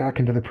ties back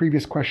into the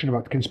previous question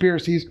about the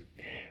conspiracies.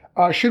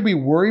 Should we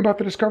worry about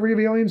the discovery of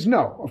aliens?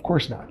 No, of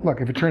course not.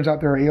 Look, if it turns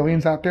out there are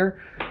aliens out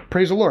there,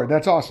 praise the Lord.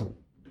 That's awesome.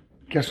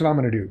 Guess what I'm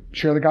going to do?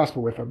 Share the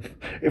gospel with them.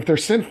 If they're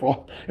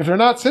sinful, if they're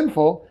not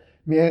sinful,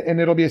 and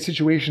it'll be a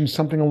situation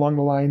something along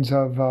the lines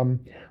of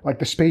like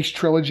the Space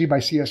Trilogy by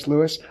C.S.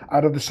 Lewis,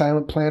 Out of the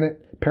Silent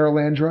Planet,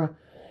 Paralandra.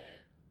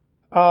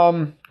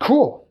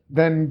 Cool.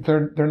 Then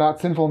they're not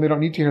sinful and they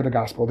don't need to hear the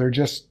gospel. They're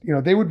just,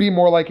 they would be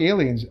more like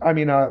aliens.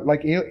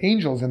 Like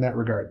angels in that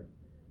regard.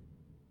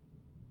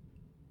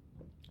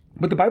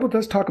 But the Bible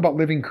does talk about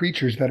living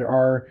creatures that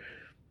are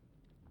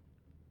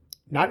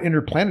not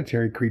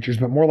interplanetary creatures,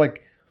 but more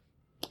like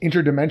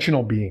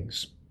interdimensional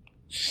beings.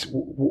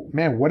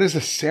 Man, what is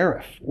a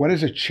seraph? What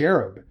is a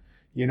cherub?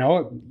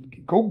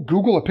 Go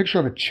Google a picture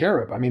of a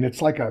cherub.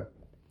 It's like a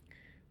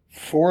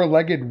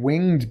four-legged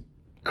winged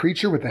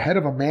creature with the head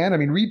of a man.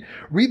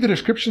 Read the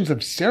descriptions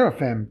of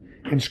seraphim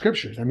in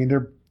scriptures.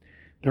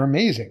 They're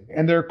amazing.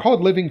 And they're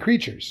called living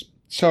creatures.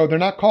 So they're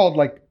not called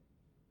like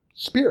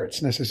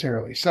spirits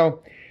necessarily.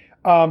 So,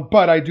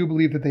 but I do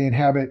believe that they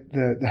inhabit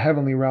the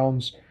heavenly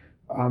realms.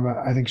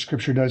 I think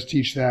scripture does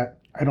teach that.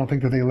 I don't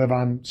think that they live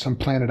on some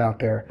planet out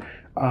there.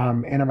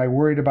 And am I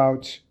worried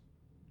about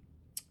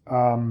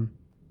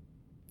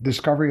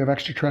discovery of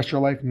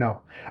extraterrestrial life?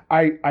 No.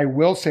 I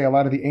will say a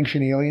lot of the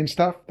ancient alien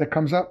stuff that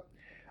comes up,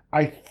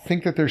 I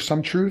think that there's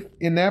some truth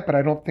in that, but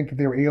I don't think that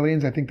they were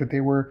aliens. I think that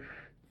they were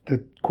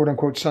the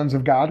quote-unquote sons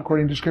of God,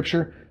 according to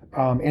scripture,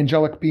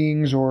 angelic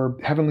beings or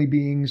heavenly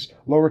beings,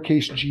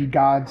 lowercase g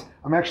gods.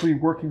 I'm actually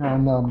working my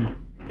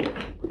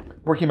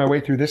way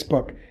through this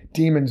book,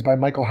 Demons by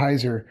Michael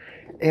Heiser.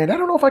 And I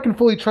don't know if I can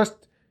fully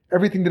trust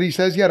everything that he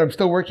says yet. I'm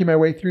still working my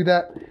way through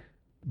that,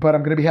 but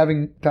I'm going to be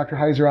having Dr.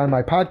 Heiser on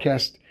my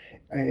podcast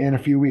in a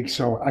few weeks,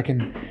 so I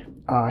can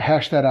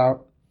hash that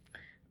out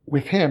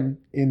with him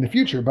in the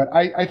future. But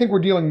I think we're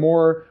dealing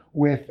more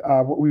with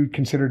what we would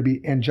consider to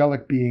be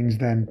angelic beings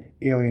than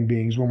alien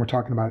beings when we're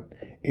talking about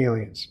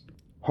aliens.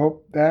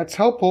 Hope that's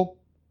helpful.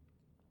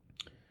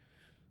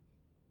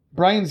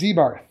 Brian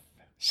Zebarth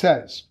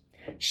says,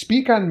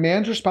 speak on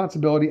man's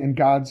responsibility and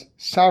God's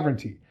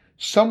sovereignty.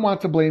 Some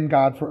want to blame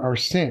God for our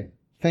sin.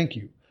 Thank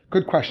you.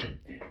 Good question.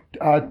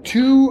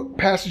 Two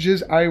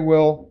passages I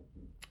will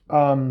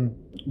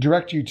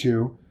direct you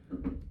to.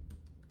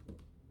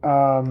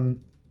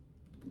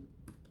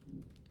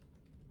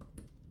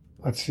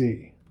 Let's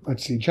see.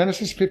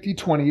 Genesis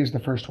 50:20 is the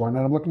first one,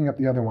 and I'm looking up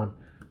the other one.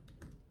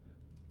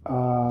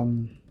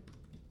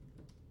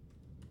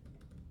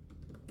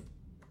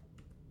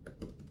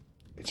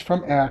 It's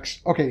from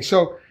Acts. Okay,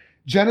 so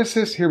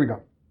Genesis, here we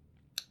go.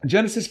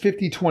 Genesis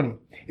 50:20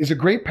 is a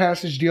great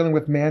passage dealing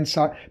with man's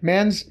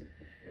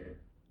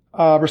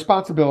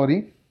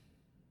responsibility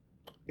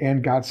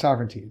and God's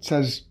sovereignty. It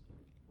says,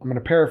 I'm going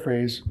to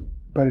paraphrase,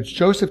 but it's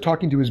Joseph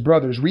talking to his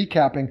brothers,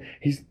 recapping.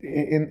 He's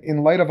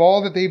in light of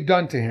all that they've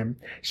done to him,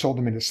 sold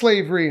him into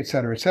slavery,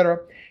 etc., etc.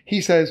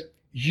 He says,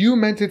 you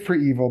meant it for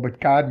evil,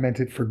 but God meant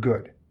it for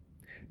good.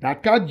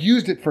 Not God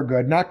used it for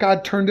good, not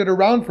God turned it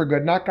around for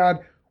good, not God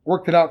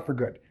worked it out for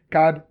good.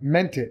 God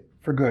meant it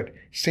for good.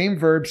 Same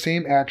verb,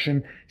 same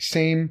action,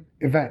 same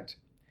event.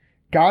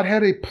 God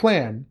had a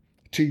plan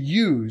to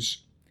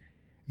use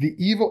the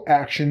evil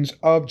actions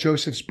of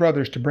Joseph's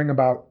brothers to bring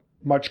about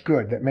much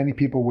good, that many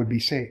people would be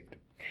saved.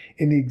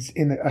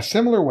 In a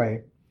similar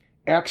way,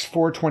 Acts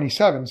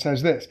 4:27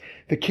 says this,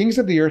 the kings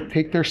of the earth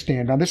take their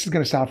stand. Now this is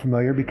going to sound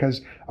familiar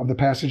because of the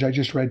passage I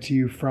just read to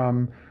you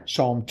from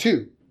Psalm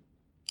 2.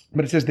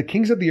 But it says, the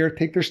kings of the earth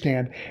take their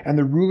stand, and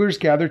the rulers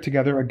gather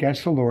together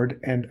against the Lord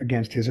and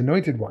against his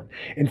anointed one.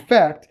 In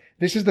fact,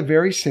 this is the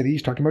very city,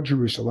 he's talking about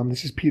Jerusalem,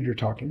 this is Peter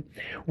talking,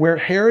 where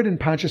Herod and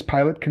Pontius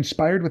Pilate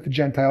conspired with the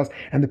Gentiles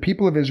and the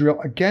people of Israel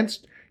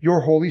against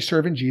your holy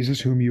servant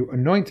Jesus, whom you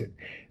anointed.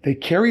 They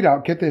carried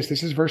out, get this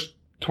is verse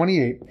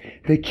 28,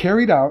 they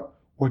carried out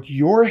what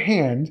your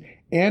hand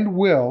and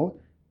will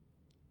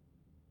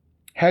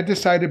had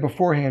decided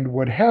beforehand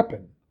would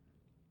happen.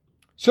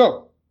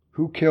 So,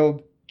 who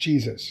killed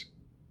Jesus?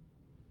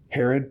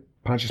 Herod,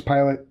 Pontius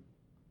Pilate,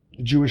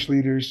 the Jewish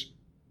leaders,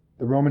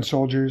 the Roman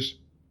soldiers,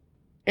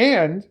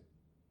 and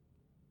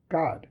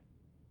God.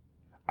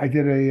 I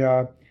did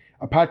a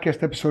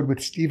podcast episode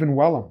with Stephen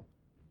Wellum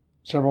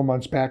several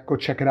months back. Go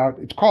check it out.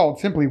 It's called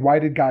simply, Why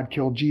Did God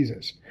Kill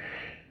Jesus?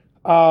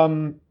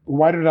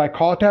 Why did I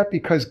call it that?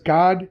 Because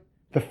God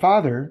the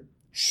Father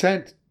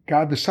sent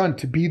God the Son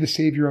to be the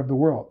Savior of the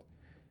world.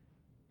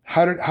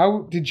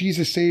 How did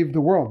Jesus save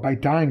the world? By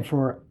dying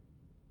for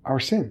our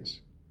sins.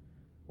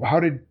 Well,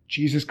 how did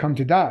Jesus come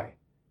to die?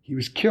 He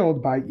was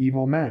killed by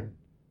evil men,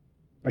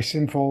 by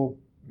sinful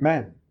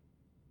men.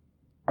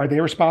 Are they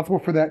responsible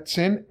for that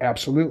sin?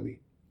 Absolutely.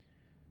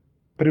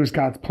 But it was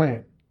God's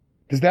plan.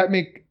 Does that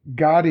make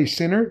God a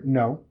sinner?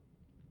 No.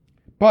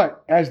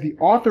 But as the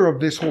author of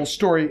this whole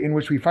story in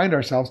which we find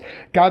ourselves,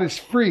 God is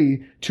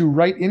free to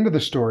write into the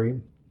story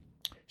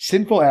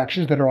sinful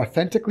actions that are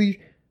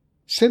authentically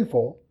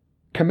sinful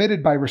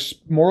committed by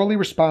morally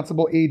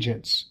responsible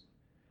agents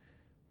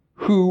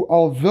who,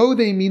 although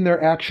they mean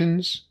their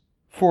actions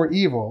for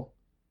evil,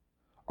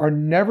 are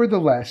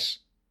nevertheless,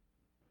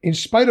 in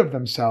spite of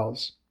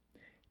themselves,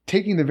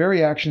 taking the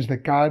very actions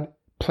that God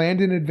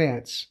planned in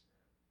advance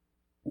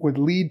would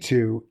lead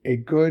to a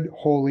good,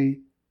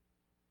 holy,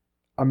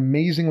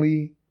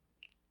 amazingly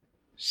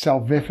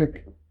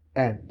salvific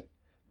end.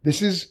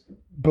 This is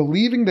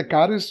believing that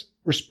God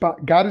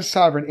is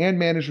sovereign and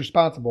man is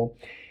responsible.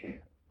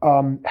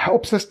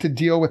 Helps us to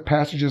deal with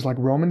passages like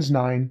Romans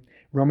 9,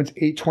 Romans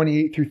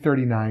 8:28 through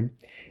 39,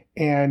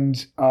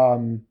 and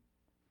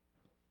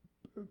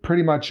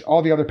pretty much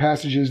all the other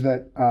passages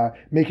that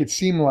make it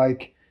seem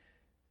like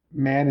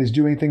man is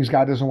doing things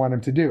God doesn't want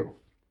him to do.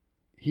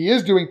 He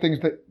is doing things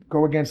that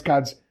go against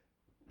God's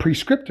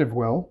prescriptive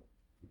will.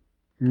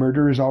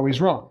 Murder is always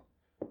wrong.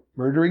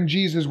 Murdering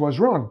Jesus was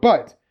wrong,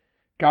 but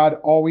God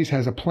always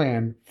has a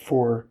plan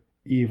for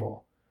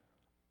evil.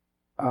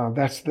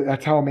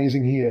 That's how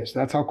amazing he is.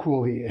 That's how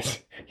cool he is.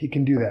 He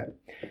can do that.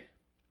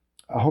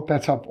 I hope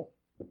that's helpful.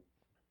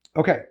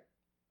 Okay.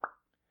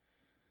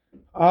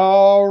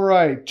 All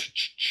right.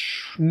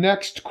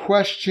 Next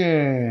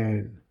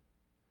question.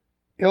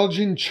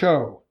 Iljin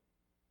Cho.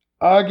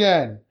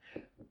 Again,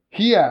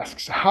 he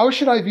asks, how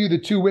should I view the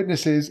two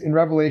witnesses in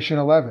Revelation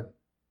 11?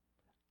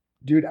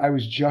 Dude, I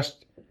was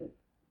just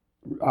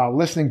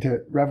listening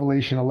to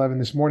Revelation 11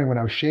 this morning when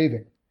I was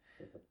shaving.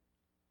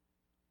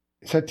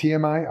 Is that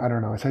TMI? I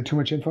don't know. Is that too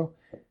much info?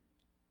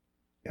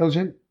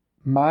 Iljin,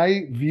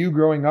 my view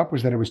growing up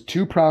was that it was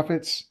two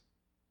prophets,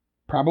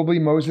 probably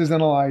Moses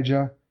and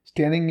Elijah,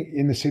 standing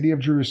in the city of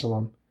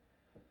Jerusalem,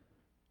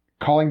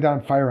 calling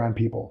down fire on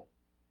people.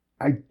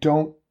 I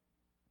don't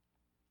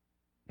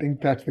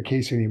think that's the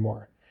case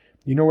anymore.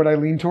 You know what I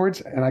lean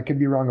towards? And I could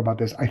be wrong about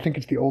this. I think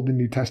it's the Old and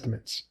New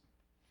Testaments.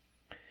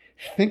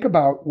 Think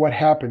about what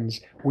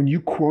happens when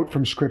you quote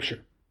from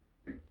Scripture.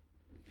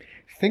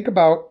 Think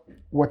about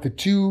what the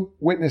two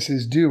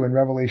witnesses do in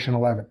Revelation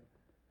 11.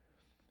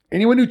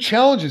 Anyone who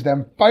challenges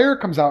them, fire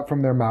comes out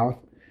from their mouth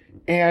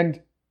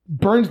and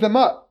burns them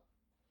up.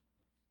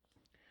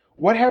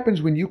 What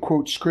happens when you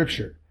quote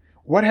Scripture?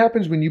 What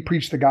happens when you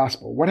preach the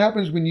gospel? What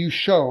happens when you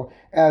show,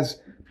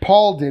 as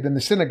Paul did in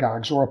the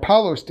synagogues or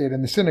Apollos did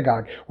in the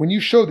synagogue, when you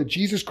show that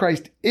Jesus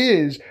Christ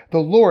is the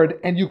Lord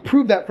and you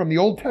prove that from the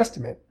Old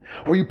Testament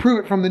or you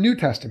prove it from the New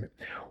Testament?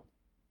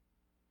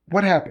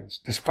 What happens?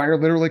 Does fire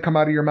literally come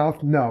out of your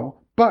mouth? No.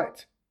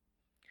 But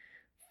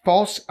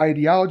false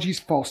ideologies,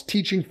 false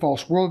teaching,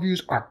 false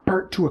worldviews are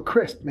burnt to a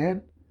crisp,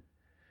 man.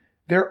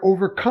 They're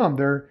overcome.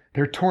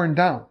 They're torn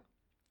down.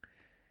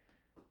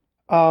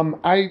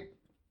 I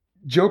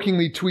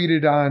jokingly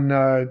tweeted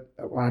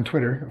on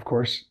Twitter, of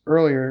course,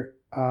 earlier.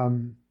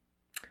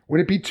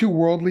 Would it be too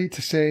worldly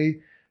to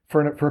say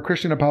for a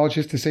Christian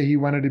apologist to say he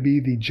wanted to be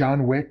the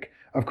John Wick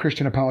of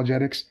Christian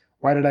apologetics?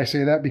 Why did I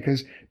say that?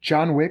 Because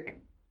John Wick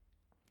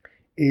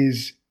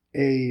is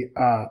a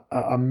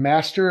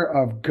master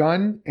of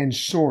gun and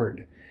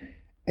sword.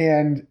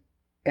 And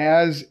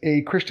as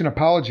a Christian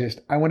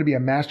apologist, I want to be a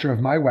master of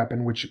my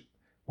weapon,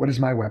 what is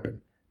my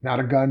weapon? Not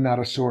a gun, not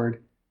a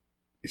sword.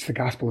 It's the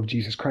gospel of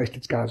Jesus Christ.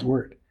 It's God's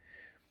word.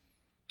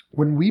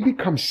 When we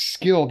become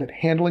skilled at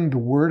handling the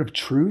word of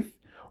truth,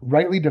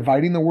 rightly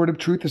dividing the word of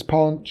truth, as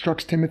Paul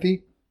instructs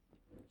Timothy,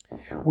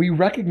 we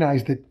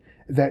recognize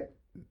that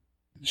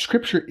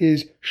Scripture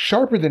is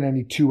sharper than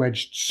any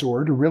two-edged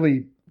sword, or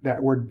really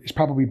that word is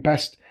probably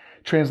best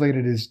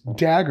translated as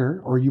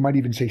dagger, or you might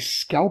even say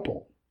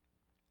scalpel.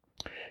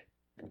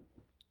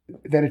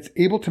 That it's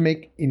able to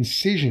make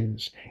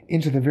incisions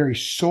into the very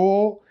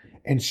soul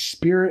and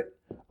spirit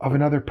of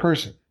another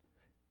person.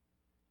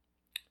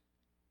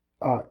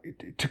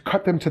 To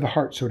cut them to the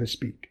heart, so to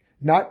speak.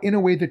 Not in a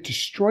way that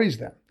destroys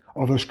them,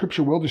 although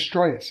Scripture will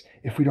destroy us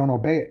if we don't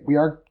obey it. We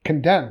are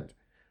condemned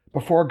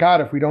before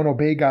God if we don't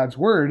obey God's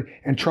word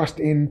and trust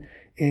in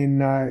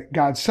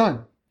God's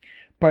Son.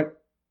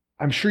 But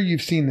I'm sure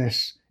you've seen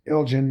this,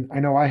 Iljin. I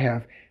know I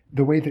have.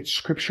 The way that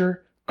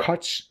Scripture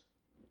cuts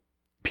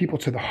people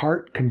to the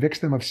heart, convicts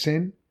them of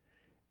sin,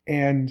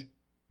 and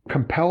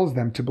compels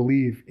them to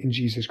believe in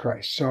Jesus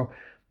Christ. So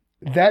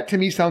that to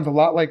me sounds a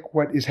lot like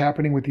what is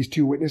happening with these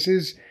two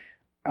witnesses.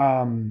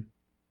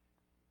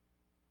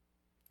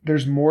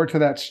 There's more to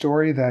that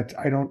story that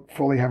I don't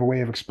fully have a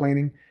way of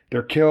explaining.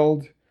 They're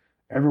killed.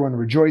 Everyone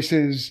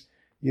rejoices.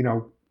 I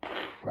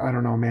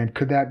don't know, man.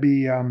 Could that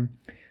be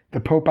the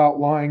Pope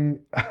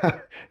outlawing,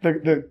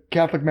 the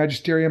Catholic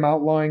magisterium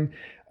outlawing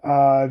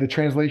the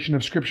translation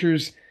of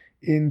scriptures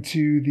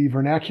into the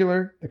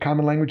vernacular, the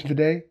common language of the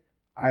day?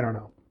 I don't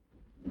know.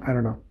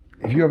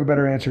 If you have a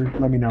better answer,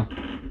 let me know.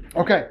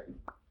 Okay,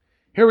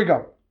 here we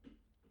go.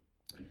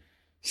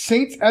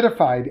 Saints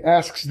Edified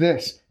asks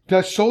this: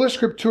 does Sola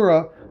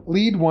Scriptura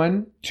lead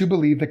one to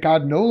believe that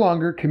God no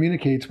longer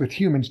communicates with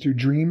humans through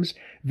dreams,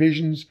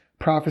 visions,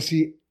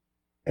 prophecy,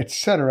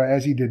 etc.,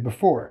 as he did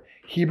before?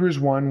 Hebrews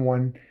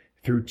 1:1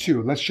 through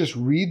 2. Let's just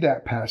read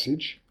that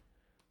passage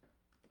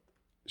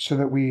so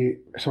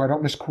I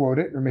don't misquote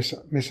it or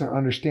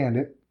misunderstand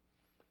it.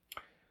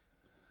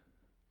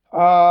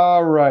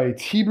 All right.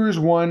 Hebrews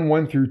 1,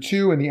 1 through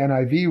 2 in the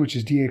NIV, which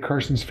is D.A.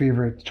 Carson's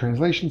favorite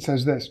translation,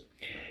 says this.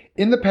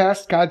 In the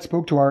past, God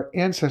spoke to our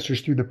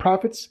ancestors through the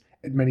prophets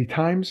at many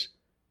times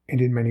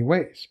and in many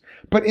ways.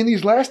 But in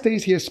these last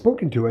days, he has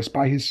spoken to us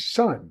by his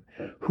Son,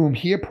 whom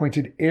he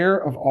appointed heir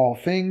of all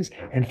things,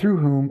 and through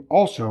whom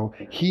also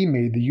he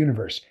made the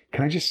universe.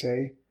 Can I just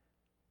say,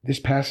 this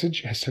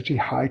passage has such a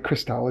high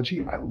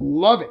Christology. I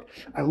love it.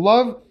 I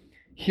love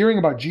hearing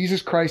about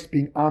Jesus Christ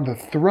being on the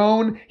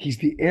throne. He's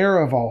the heir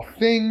of all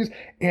things,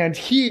 and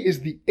he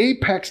is the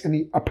apex and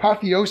the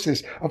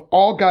apotheosis of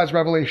all God's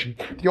revelation.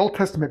 The Old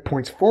Testament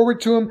points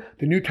forward to him.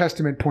 The New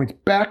Testament points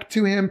back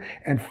to him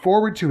and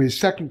forward to his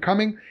second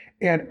coming,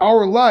 and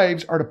our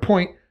lives are to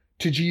point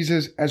to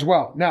Jesus as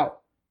well. Now,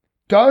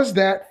 does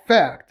that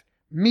fact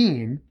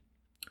mean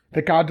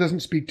that God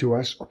doesn't speak to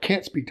us or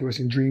can't speak to us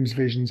in dreams,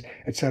 visions,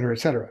 etc.,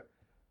 etc.?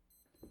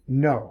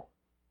 No,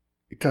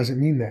 it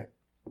doesn't mean that.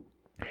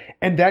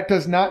 And that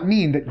does not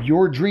mean that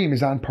your dream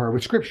is on par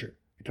with Scripture.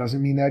 It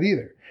doesn't mean that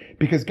either.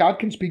 Because God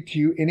can speak to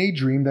you in a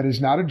dream that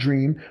is not a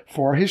dream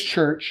for his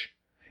church.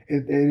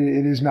 It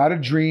is not a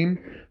dream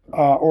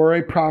or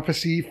a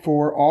prophecy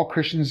for all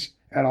Christians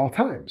at all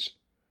times.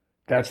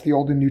 That's the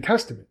Old and New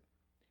Testament.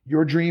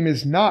 Your dream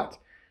is not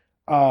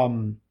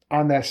on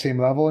that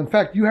same level. In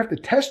fact, you have to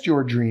test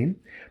your dream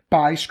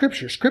by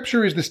Scripture.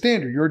 Scripture is the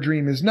standard. Your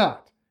dream is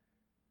not.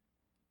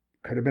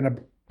 Could have been a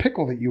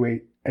pickle that you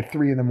ate at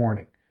 3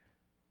 a.m.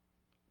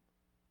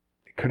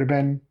 It could have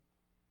been,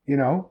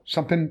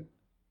 something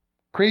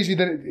crazy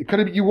that it could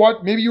have,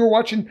 maybe you were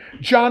watching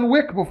John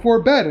Wick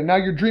before bed and now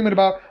you're dreaming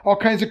about all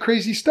kinds of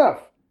crazy stuff.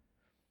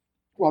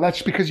 Well,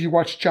 that's because you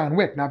watched John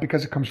Wick, not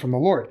because it comes from the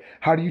Lord.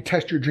 How do you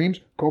test your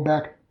dreams? Go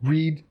back,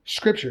 read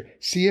Scripture.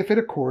 See if it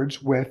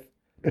accords with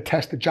the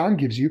test that John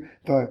gives you,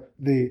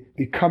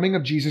 the coming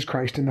of Jesus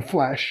Christ in the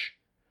flesh,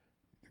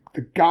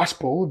 the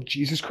gospel of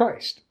Jesus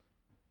Christ.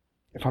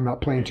 If I'm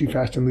not playing too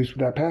fast and loose with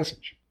that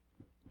passage.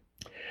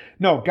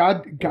 No,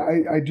 God,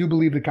 I do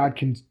believe that God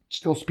can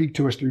still speak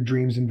to us through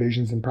dreams and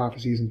visions and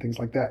prophecies and things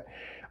like that.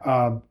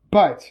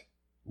 But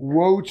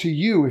woe to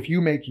you if you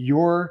make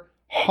your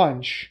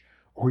hunch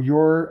or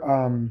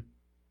your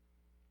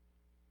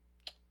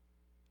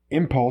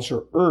impulse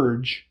or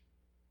urge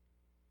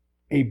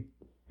a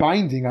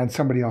binding on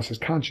somebody else's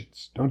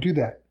conscience. Don't do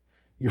that.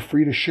 You're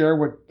free to share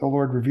what the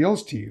Lord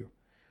reveals to you,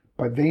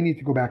 but they need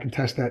to go back and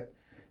test that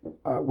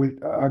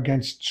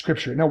against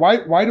Scripture. Now,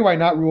 why do I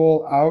not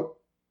rule out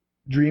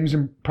dreams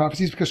and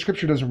prophecies? Because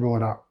Scripture doesn't rule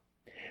it out.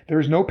 There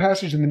is no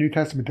passage in the New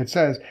Testament that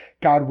says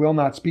God will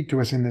not speak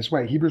to us in this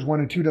way. Hebrews 1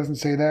 and 2 doesn't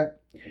say that.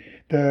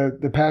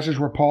 The passage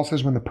where Paul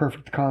says when the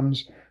perfect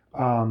comes,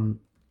 when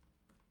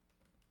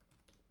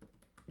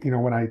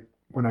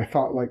I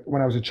thought, like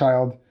when I was a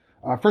child,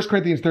 1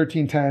 Corinthians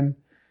 13:10.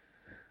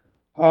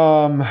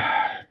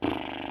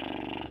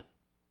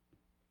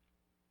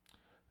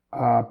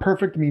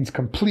 Perfect means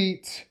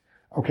complete.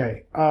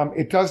 Okay.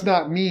 It does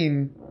not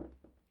mean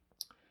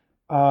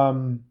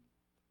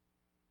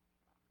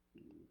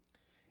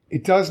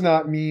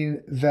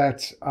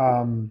that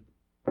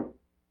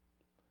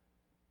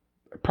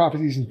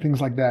prophecies and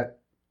things like that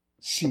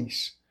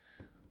cease.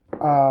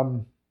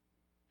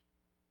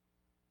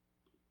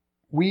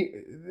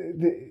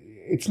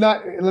 It's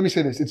not, let me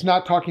say this, it's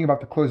not talking about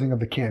the closing of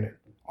the canon.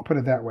 I'll put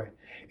it that way.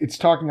 It's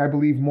talking, I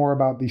believe, more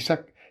about the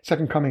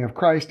second coming of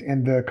Christ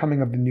and the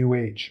coming of the new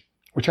age,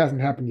 which hasn't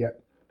happened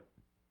yet.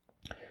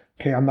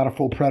 Okay, I'm not a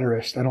full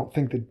preterist. I don't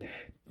think that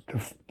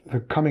the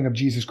coming of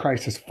Jesus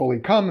Christ has fully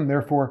come, and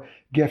therefore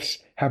gifts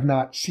have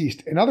not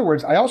ceased. In other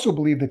words, I also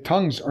believe that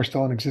tongues are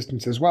still in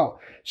existence as well.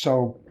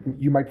 So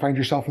you might find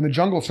yourself in the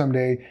jungle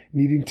someday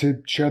needing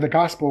to share the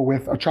gospel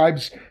with a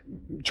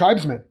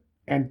tribesman,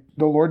 and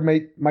the Lord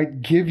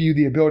might give you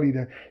the ability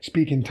to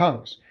speak in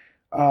tongues,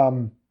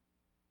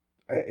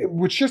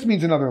 which just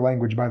means another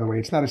language, by the way.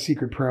 It's not a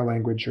secret prayer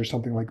language or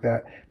something like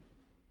that.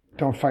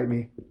 Don't fight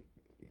me.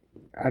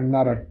 I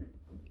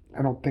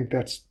don't think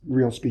that's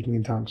real speaking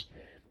in tongues.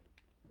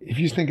 If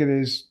you think it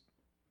is,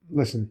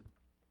 listen,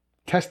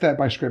 test that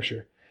by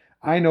Scripture.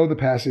 I know the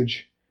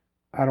passage.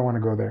 I don't want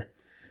to go there.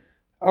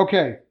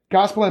 Okay.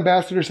 Gospel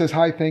Ambassador says,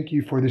 hi, thank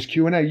you for this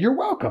Q&A. You're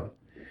welcome.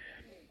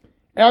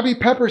 Abby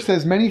Pepper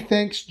says, many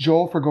thanks,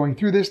 Joel, for going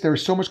through this. There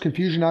is so much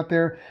confusion out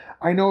there.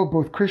 I know of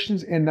both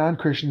Christians and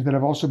non-Christians that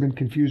have also been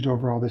confused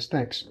over all this.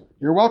 Thanks.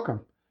 You're welcome.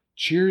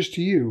 Cheers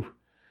to you.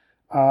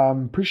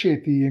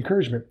 Appreciate the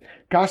encouragement.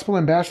 Gospel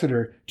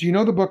Ambassador, do you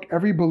know the book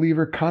Every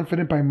Believer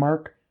Confident by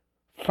Mark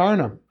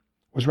Farnham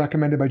was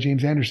recommended by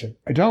James Anderson?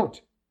 I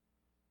don't.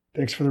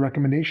 Thanks for the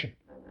recommendation.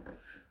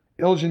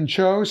 Iljan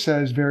Cho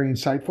says, very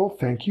insightful.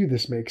 Thank you.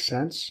 This makes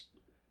sense.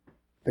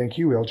 Thank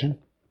you, Iljan.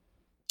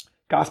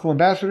 Gospel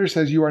Ambassador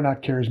says, you are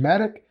not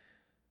charismatic.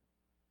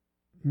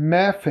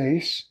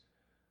 Face.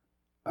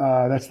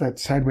 That's that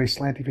sideways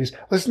slanty face.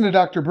 Listen to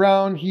Dr.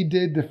 Brown. He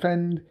did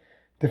defended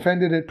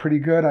it pretty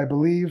good, I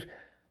believe.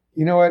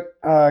 You know what,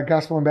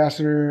 Gospel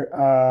Ambassador,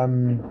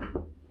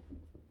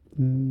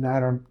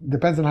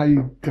 depends on how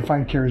you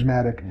define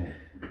charismatic.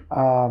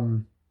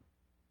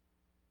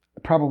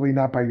 probably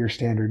not by your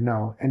standard,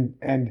 no.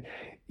 And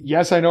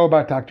yes, I know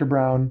about Dr.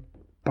 Brown,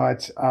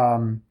 but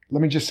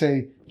let me just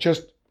say,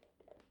 just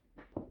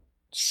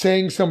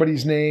saying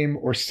somebody's name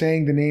or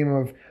saying the name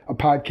of a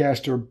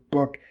podcast or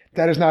book,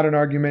 that is not an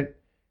argument.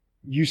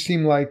 You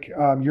seem like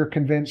you're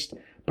convinced,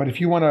 but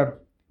if you want to,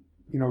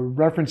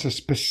 reference a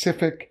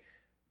specific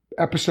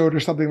episode or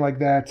something like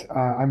that,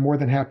 I'm more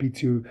than happy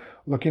to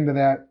look into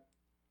that.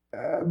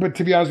 But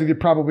to be honest with you,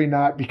 probably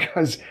not,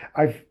 because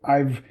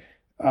I've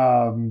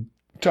done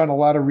a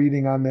lot of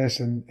reading on this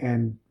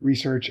and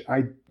research.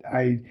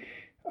 I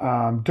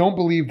don't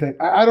believe that.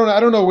 I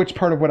don't know which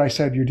part of what I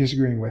said you're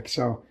disagreeing with.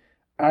 So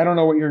I don't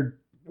know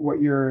what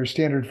your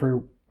standard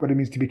for what it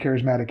means to be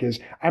charismatic is.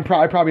 I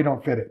probably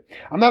don't fit it.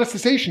 I'm not a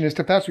cessationist,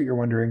 if that's what you're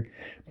wondering,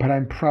 but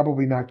I'm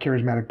probably not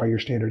charismatic by your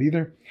standard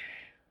either.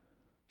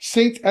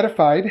 Saints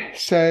Edified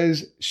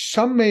says,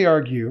 some may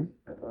argue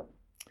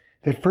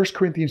that 1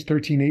 Corinthians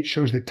 13:8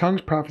 shows that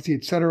tongues, prophecy,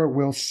 etc.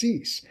 will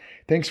cease.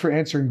 Thanks for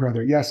answering,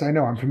 brother. Yes, I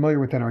know. I'm familiar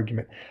with that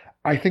argument.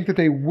 I think that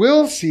they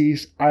will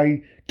cease.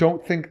 I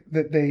don't think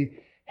that they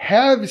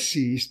have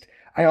ceased.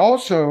 I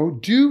also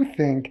do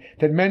think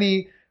that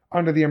many,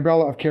 under the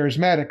umbrella of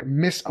charismatic,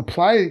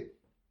 misapply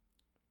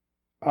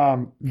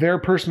their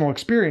personal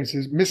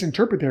experiences,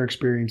 misinterpret their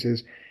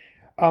experiences.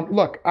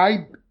 Look,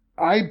 I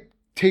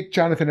take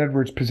Jonathan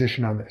Edwards'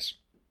 position on this.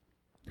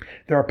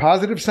 There are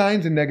positive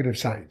signs and negative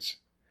signs.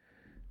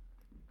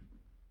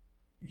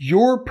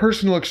 Your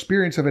personal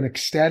experience of an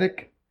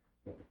ecstatic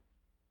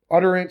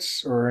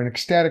utterance or an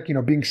ecstatic,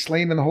 being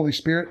slain in the Holy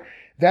Spirit,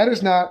 that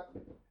is not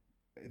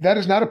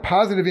a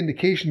positive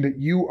indication that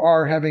you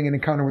are having an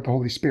encounter with the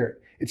Holy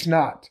Spirit. It's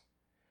not.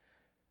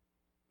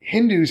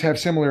 Hindus have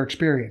similar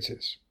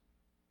experiences.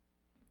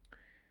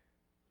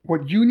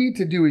 What you need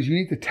to do is you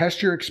need to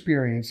test your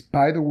experience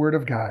by the Word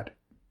of God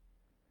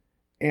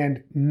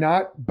and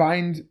not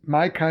bind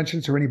my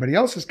conscience or anybody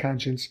else's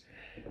conscience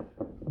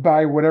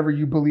by whatever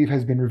you believe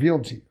has been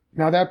revealed to you.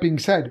 Now, that being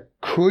said,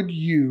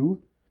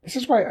 this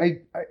is why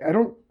I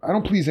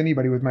don't please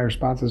anybody with my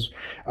responses,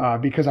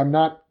 because I'm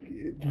not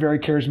very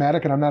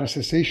charismatic and I'm not a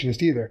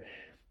cessationist either.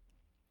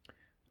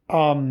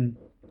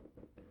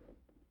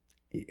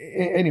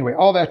 Anyway,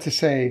 all that to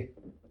say,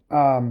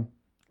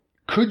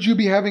 could you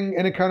be having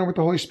an encounter with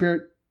the Holy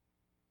Spirit?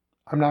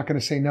 I'm not going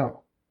to say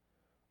no.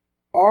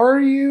 Are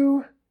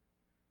you?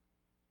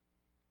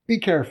 Be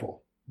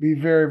careful. Be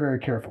very, very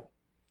careful.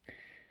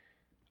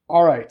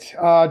 All right.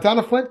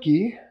 Donna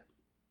Flentke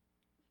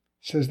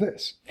says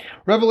this.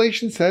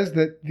 Revelation says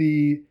that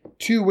the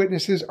two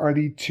witnesses are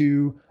the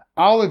two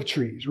olive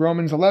trees.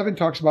 Romans 11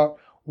 talks about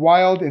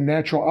wild and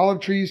natural olive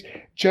trees,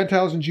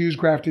 Gentiles and Jews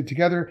grafted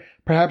together.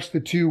 Perhaps the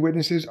two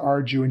witnesses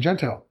are Jew and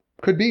Gentile.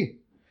 Could be.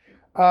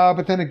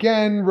 But then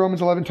again,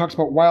 Romans 11 talks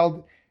about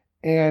wild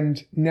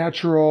and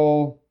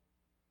natural.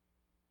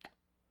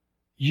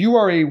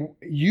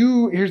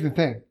 Here's the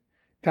thing,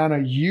 Donna,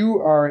 you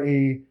are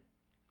a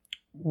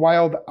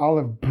wild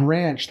olive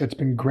branch that's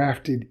been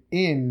grafted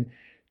in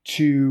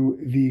to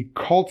the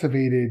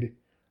cultivated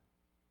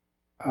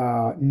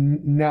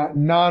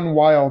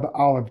non-wild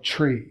olive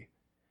tree.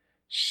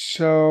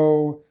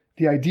 So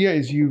the idea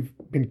is you've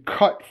been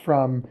cut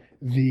from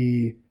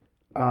the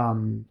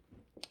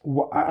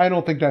I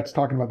don't think that's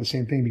talking about the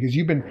same thing, because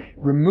you've been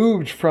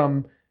removed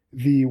from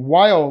the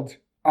wild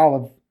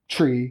olive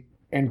tree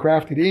and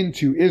grafted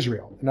into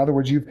Israel. In other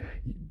words,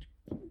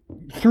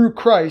 through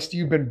Christ,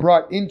 you've been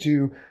brought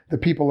into the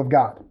people of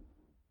God.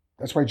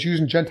 That's why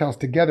Jews and Gentiles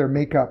together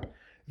make up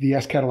the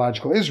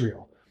eschatological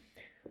Israel.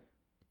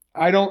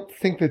 I don't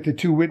think that the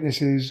two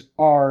witnesses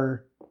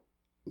are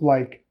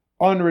like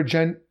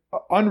unregenerate,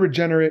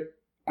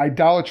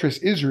 idolatrous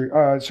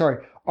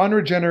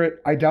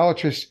unregenerate,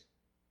 idolatrous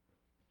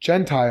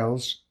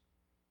Gentiles,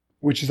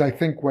 which is, I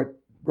think, what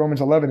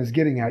Romans 11 is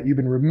getting at. You've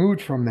been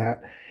removed from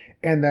that,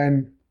 and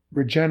then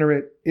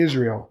regenerate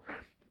Israel.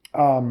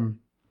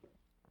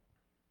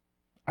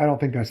 I don't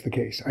think that's the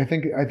case. I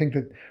think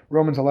that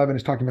Romans 11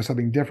 is talking about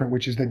something different,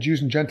 which is that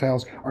Jews and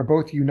Gentiles are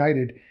both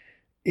united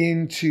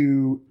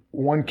into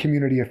one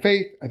community of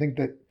faith. I think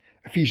that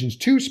Ephesians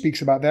 2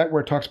 speaks about that,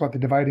 where it talks about the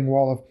dividing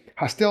wall of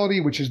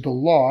hostility, which is the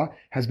law,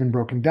 has been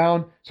broken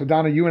down. So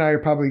Donna, you and I are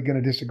probably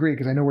going to disagree,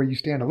 because I know where you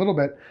stand a little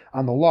bit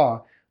on the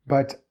law,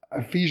 but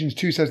Ephesians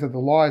 2 says that the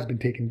law has been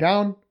taken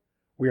down.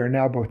 We are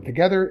now both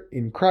together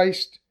in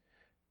Christ.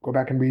 Go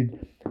back and read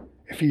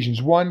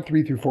Ephesians 1,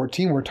 3 through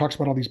 14, where it talks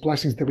about all these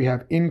blessings that we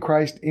have in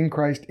Christ, in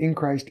Christ, in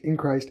Christ, in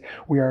Christ.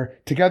 We are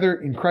together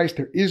in Christ.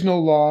 There is no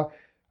law,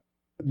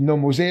 no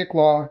Mosaic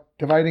law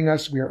dividing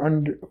us. We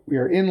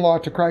are in law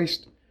to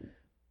Christ,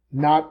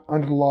 not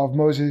under the law of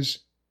Moses.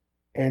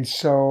 And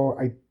so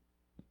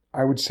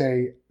I would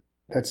say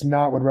that's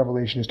not what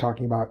Revelation is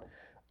talking about.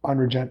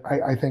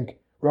 I think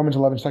Romans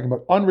 11 is talking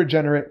about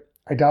unregenerate,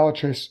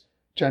 idolatrous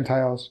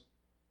Gentiles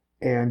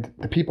and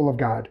the people of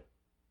God,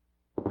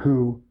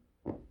 who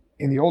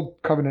in the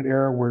Old Covenant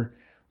era were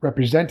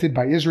represented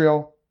by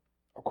Israel.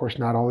 Of course,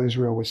 not all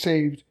Israel was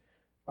saved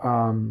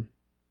or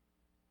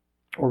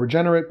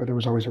regenerate, but there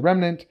was always a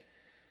remnant.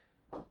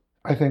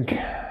 I think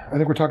I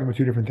think we're talking about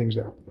two different things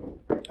there.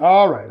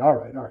 All right.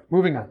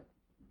 Moving on.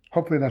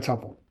 Hopefully that's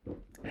helpful.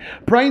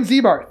 Brian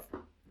Zebarth,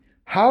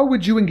 how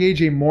would you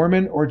engage a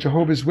Mormon or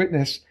Jehovah's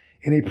Witness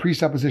in a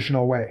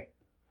presuppositional way?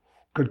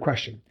 Good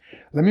question.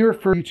 Let me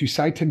refer you to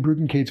Cy Ten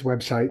Bruggenkate's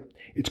website.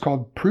 It's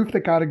called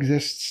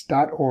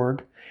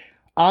proofthatgodexists.org.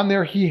 On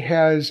there, he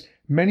has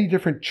many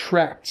different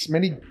tracts,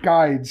 many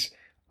guides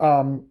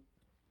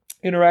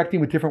interacting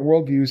with different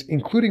worldviews,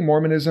 including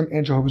Mormonism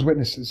and Jehovah's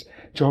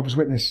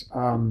Witness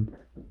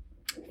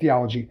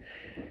theology.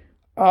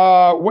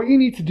 What you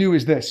need to do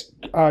is this.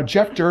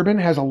 Jeff Durbin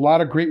has a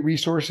lot of great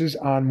resources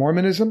on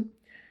Mormonism,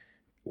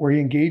 where he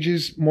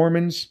engages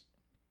Mormons.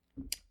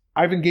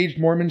 I've engaged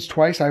Mormons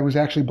twice. I was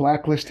actually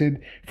blacklisted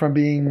from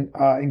being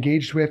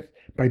engaged with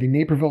by the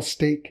Naperville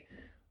stake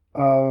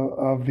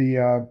of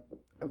the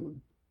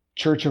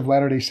Church of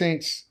Latter-day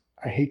Saints.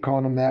 I hate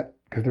calling them that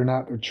because they're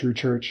not a true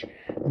church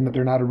and that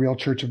they're not a real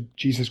Church of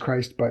Jesus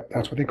Christ, but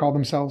that's what they call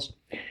themselves.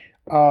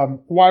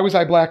 Why was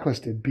I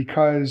blacklisted?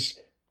 Because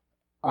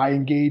I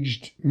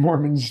engaged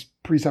Mormons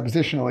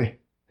presuppositionally.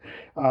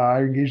 I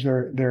engaged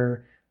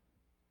their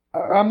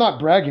I'm not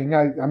bragging.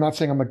 I'm not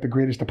saying I'm like the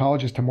greatest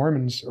apologist to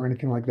Mormons or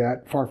anything like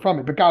that. Far from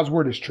it. But God's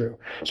word is true.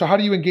 So how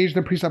do you engage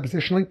them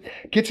presuppositionally?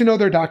 Get to know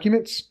their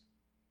documents.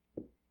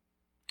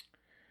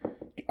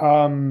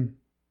 Find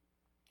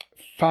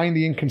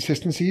the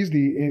inconsistencies,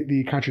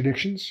 the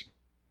contradictions,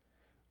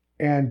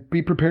 and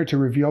be prepared to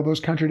reveal those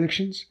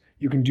contradictions.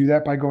 You can do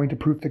that by going to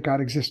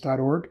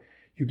proofthatgodexists.org.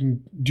 You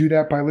can do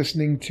that by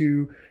listening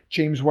to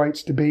James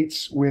White's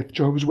debates with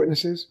Jehovah's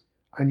Witnesses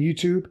on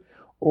YouTube,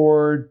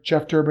 or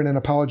Jeff Durbin and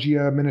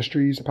Apologia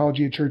Ministries,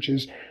 Apologia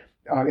Churches,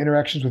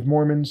 interactions with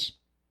Mormons.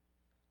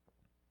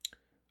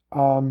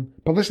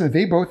 But listen,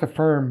 they both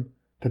affirm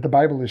that the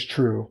Bible is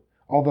true,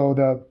 although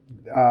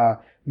the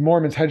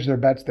Mormons hedge their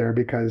bets there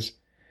because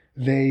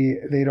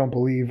they don't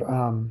believe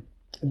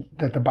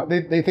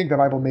that they think the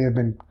Bible may have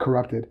been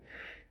corrupted.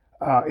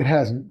 It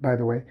hasn't, by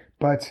the way,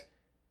 but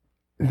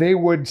they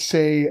would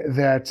say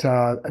that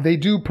they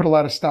do put a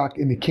lot of stock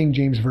in the King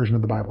James version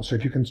of the Bible. So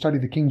if you can study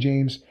the King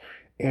James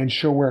and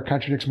show where it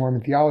contradicts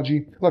Mormon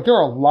theology. Look, there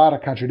are a lot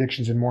of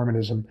contradictions in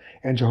Mormonism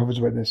and Jehovah's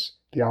Witness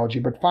theology,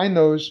 but find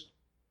those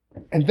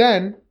and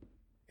then,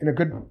 in a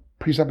good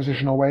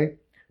presuppositional way,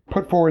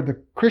 put forward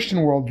the Christian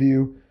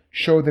worldview,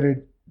 show that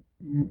it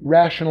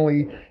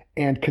rationally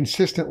and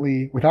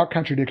consistently, without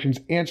contradictions,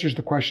 answers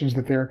the questions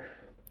that they're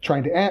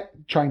trying to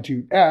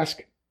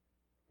ask,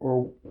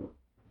 or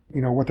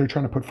what they're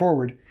trying to put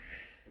forward,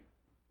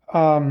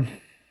 and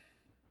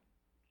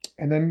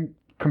then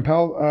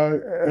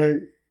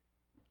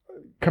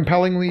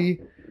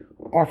compellingly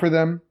offer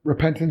them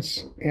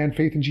repentance and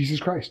faith in Jesus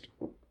Christ.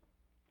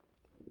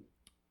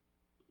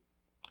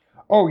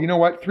 Oh, you know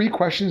what? 3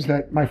 questions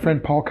that my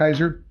friend Paul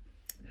Kaiser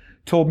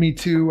told me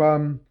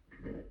to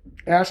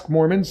ask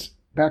Mormons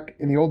back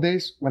in the old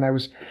days when I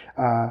was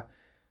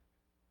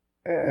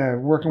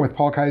working with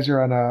Paul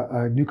Kaiser on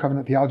a New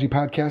Covenant Theology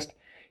podcast.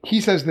 He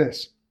says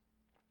this: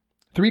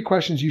 3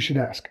 questions you should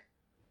ask.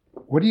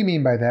 What do you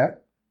mean by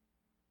that?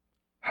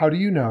 How do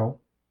you know?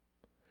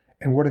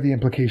 And what are the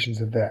implications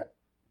of that?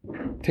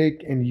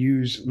 Take and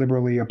use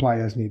liberally, apply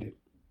as needed.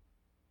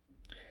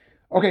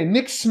 Okay,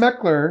 Nick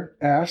Smeckler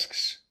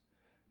asks,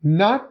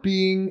 not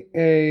being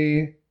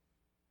a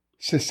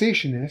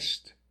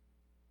cessationist,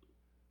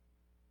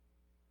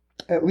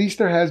 at least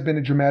there has been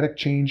a dramatic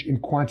change in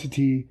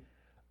quantity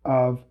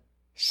of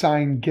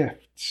sign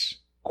gifts.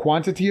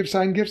 Quantity of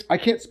sign gifts? I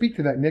can't speak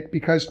to that, Nick,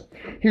 because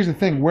here's the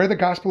thing. Where the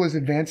gospel is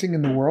advancing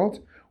in the world,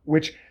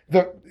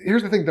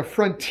 here's the thing, the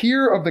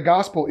frontier of the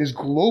gospel is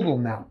global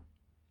now.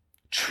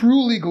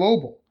 Truly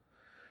global.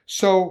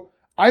 So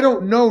I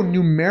don't know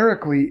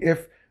numerically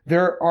if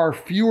there are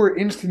fewer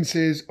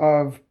instances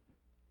of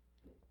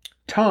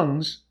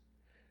tongues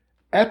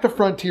at the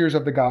frontiers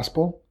of the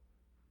gospel,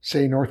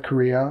 say North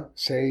Korea,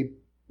 say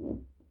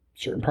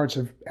certain parts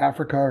of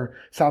Africa or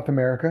South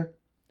America.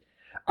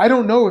 I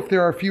don't know if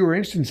there are fewer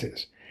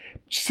instances,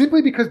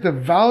 simply because the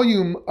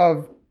volume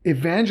of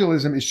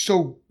evangelism is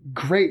so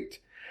great.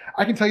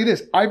 I can tell you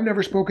this, I've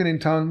never spoken in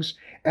tongues,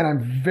 and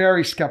I'm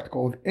very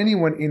skeptical of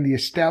anyone in the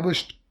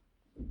established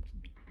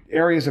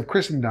areas of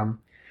Christendom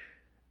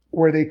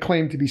where they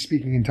claim to be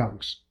speaking in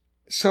tongues.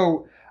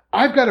 So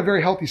I've got a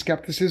very healthy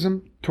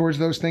skepticism towards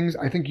those things.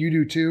 I think you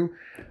do too.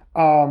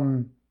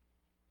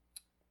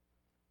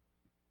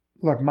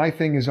 Look, my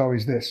thing is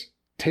always this: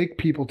 take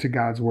people to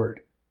God's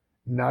word,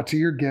 not to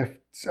your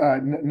gifts,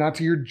 not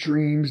to your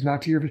dreams,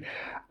 not to your...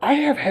 I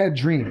have had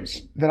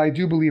dreams that I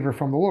do believe are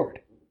from the Lord,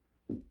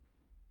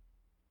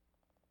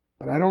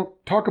 but I don't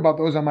talk about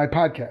those on my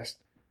podcast.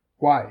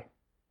 Why?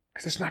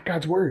 Because it's not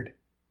God's word.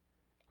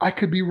 I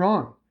could be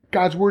wrong.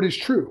 God's word is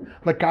true.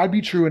 Let God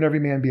be true and every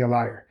man be a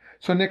liar.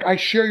 So Nick, I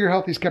share your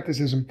healthy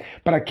skepticism,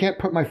 but I can't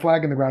put my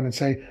flag in the ground and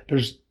say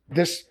there's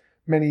this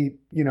many,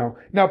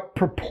 Now,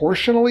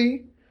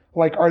 proportionally,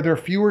 like, are there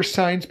fewer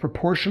signs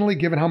proportionally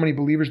given how many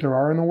believers there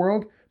are in the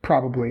world?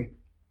 Probably.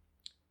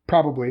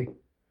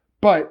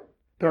 But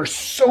There are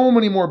so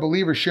many more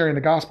believers sharing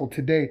the gospel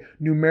today,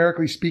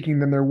 numerically speaking,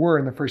 than there were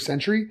in the first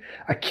century.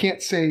 I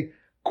can't say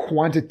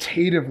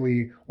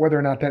quantitatively whether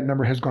or not that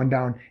number has gone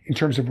down in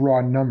terms of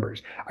raw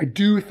numbers. I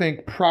do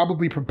think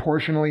probably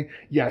proportionally,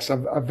 yes,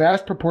 a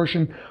vast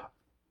proportion,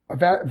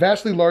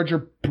 vastly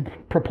larger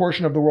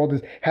proportion of the world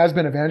has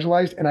been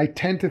evangelized. And I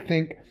tend to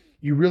think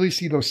you really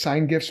see those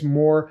sign gifts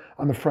more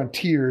on the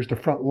frontiers, the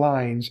front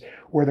lines,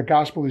 where the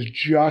gospel is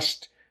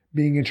just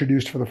being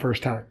introduced for the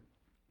first time.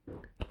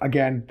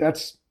 Again,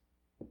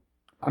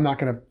 I'm not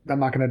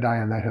gonna die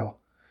on that hill.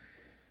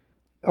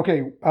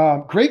 Okay,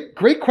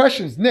 great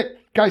questions, Nick.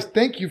 Guys,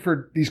 thank you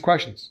for these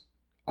questions.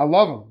 I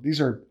love them. These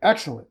are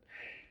excellent.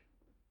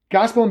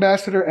 Gospel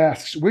Ambassador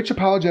asks, which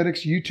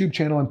apologetics YouTube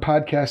channel and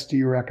podcast do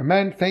you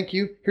recommend? Thank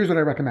you. Here's what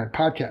I recommend.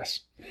 Podcasts.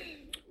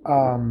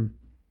 The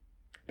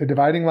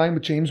Dividing Line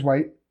with James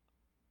White.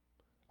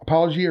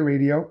 Apologia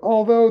Radio,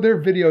 although their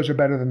videos are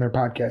better than their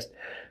podcast.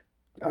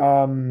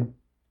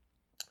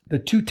 The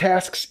Two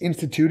Tasks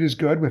Institute is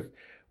good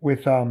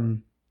with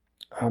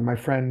my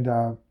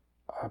friend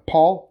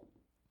Paul.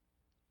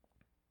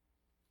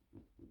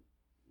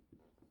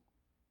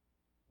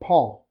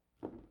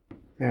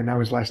 Man, now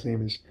his last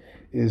name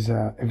is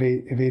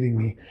evading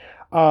me.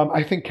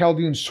 I think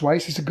Khaldun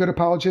Swice is a good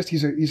apologist.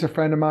 He's a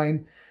friend of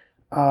mine.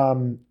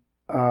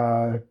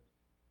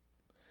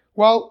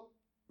 Well,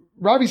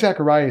 Ravi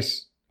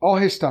Zacharias, all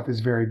his stuff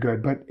is very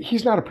good, but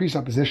he's not a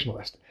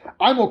presuppositionalist.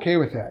 I'm okay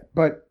with that,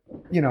 but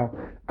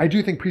I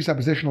do think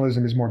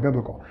presuppositionalism is more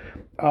biblical.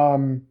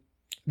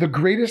 The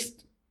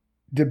greatest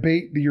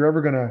debate that you're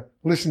ever going to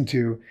listen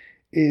to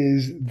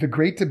is The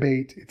Great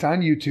Debate. It's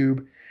on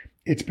YouTube.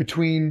 It's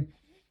between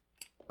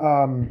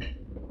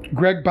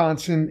Greg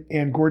Bahnsen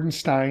and Gordon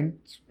Stein.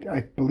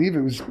 I believe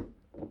it was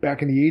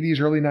back in the 80s,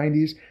 early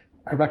 90s.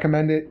 I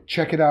recommend it.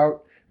 Check it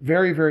out.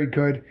 Very, very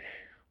good.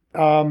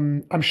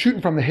 I'm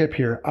shooting from the hip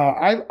here.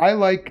 I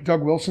like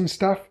Doug Wilson's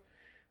stuff.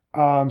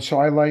 So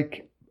I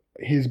like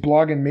his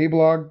blog and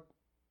Mablog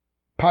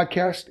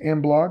podcast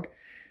and blog.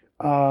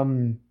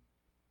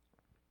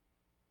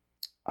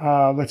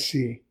 Let's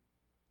see.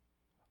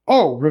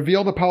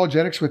 Revealed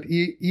Apologetics with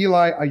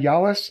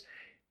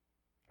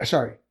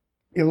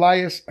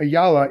Elias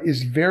Ayala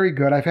is very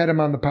good. I've had him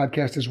on the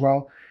podcast as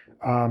well.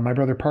 My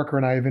brother Parker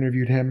and I have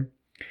interviewed him.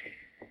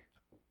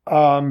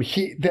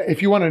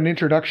 If you want an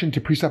introduction to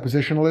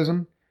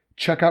presuppositionalism,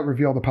 check out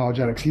Revealed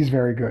Apologetics. He's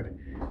very good.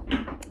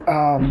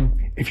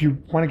 If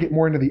you want to get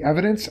more into the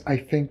evidence, I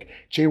think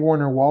J.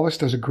 Warner Wallace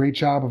does a great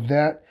job of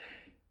that.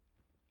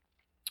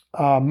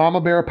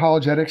 Mama Bear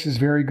Apologetics is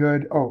very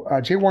good.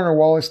 J. Warner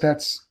Wallace,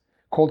 that's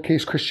Cold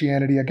Case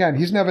Christianity. Again,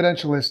 he's an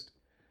evidentialist.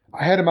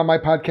 I had him on my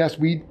podcast.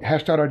 We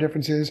hashed out our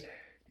differences.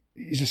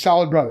 He's a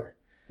solid brother.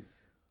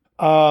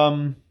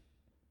 Mama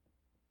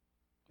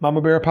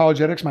Bear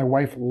Apologetics, my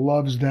wife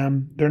loves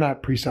them. They're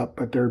not precept,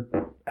 but they're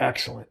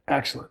excellent.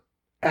 I've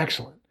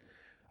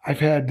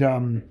had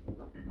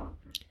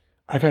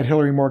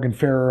Hillary Morgan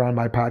Farrer on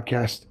my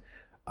podcast.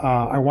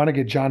 I want to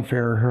get John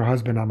Farrer, her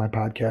husband, on my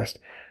podcast.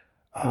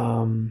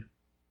 From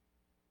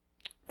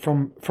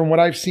what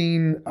I've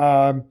seen,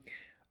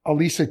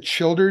 Elisa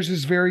Childers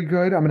is very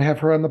good. I'm going to have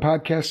her on the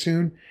podcast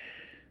soon.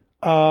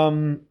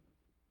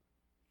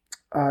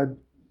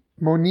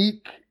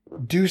 Monique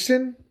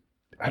Dewson,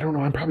 I don't know,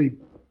 I'm probably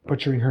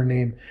butchering her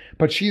name,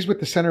 but she's with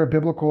the Center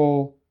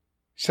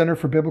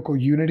for Biblical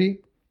Unity.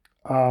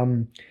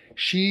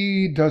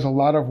 She does a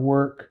lot of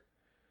work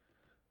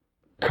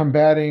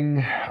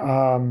combating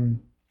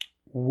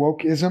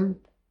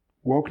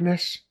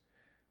wokeness.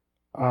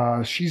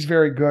 She's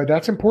very good.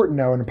 That's important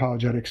now in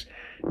apologetics.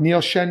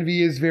 Neil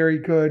Shenvi is very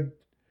good.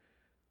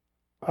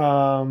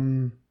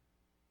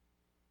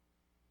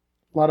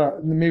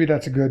 Maybe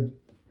that's a good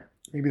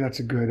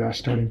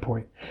starting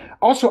point.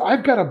 Also,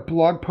 I've got a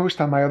blog post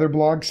on my other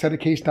blog,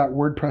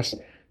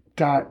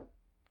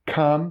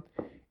 setacase.wordpress.com.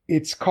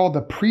 It's called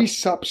the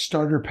Presup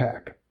Starter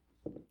Pack.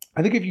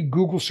 I think if you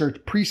Google search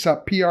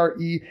Presup,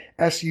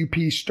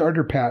 Presup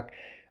Starter Pack,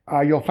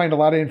 you'll find a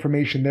lot of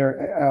information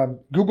there.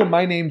 Google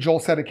my name, Joel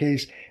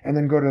Setacase, and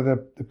then go to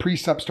the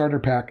Presup Starter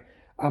Pack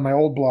on my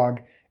old blog.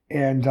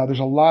 And there's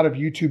a lot of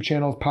YouTube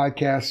channels,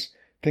 podcasts,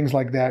 things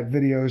like that,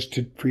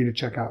 videos for you to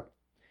check out.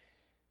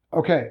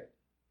 Okay.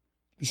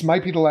 This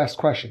might be the last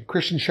question.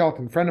 Christian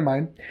Shelton, friend of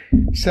mine,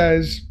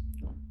 says,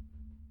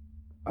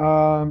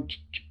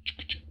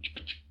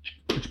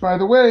 which by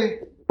the way,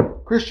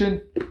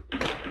 Christian,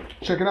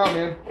 check it out,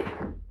 man.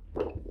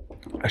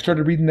 I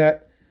started reading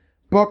that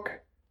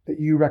book that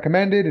you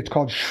recommended. It's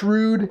called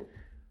Shrewd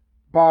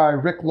by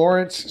Rick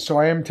Lawrence. So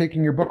I am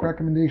taking your book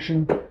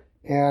recommendation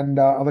and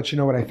I'll let you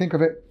know what I think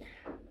of it.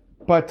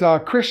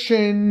 But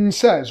Christian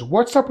says,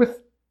 what's up with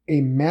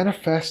a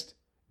manifest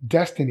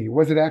destiny?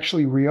 Was it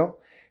actually real?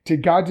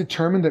 Did God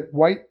determine that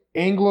white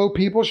Anglo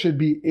people should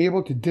be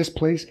able to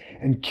displace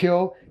and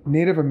kill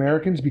Native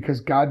Americans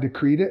because God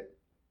decreed it?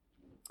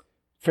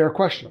 Fair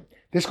question.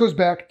 This goes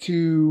back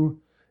to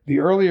the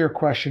earlier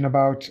question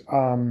about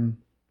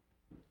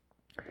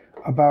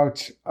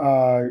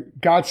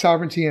God's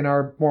sovereignty and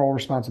our moral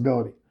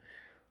responsibility.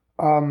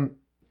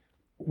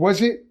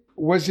 was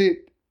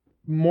it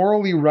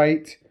morally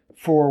right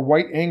for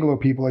white Anglo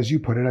people, as you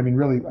put it, I mean,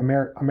 really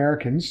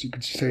Americans, you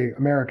could say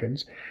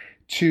Americans,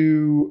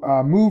 to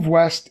move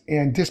west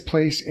and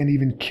displace and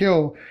even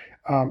kill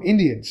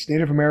Indians,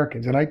 Native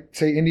Americans? And I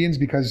say Indians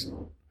because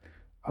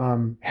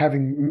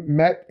having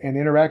met and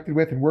interacted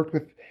with and worked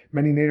with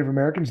many Native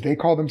Americans, they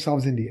call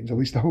themselves Indians, at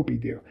least the Hopi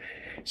do.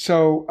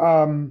 So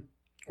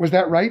was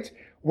that right?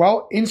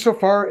 Well,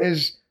 insofar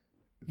as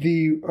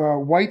the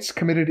whites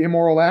committed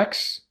immoral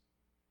acts,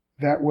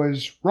 that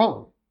was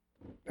wrong.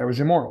 That was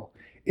immoral.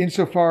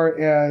 Insofar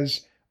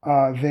as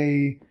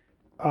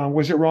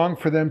was it wrong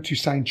for them to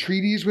sign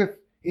treaties with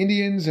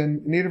Indians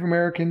and Native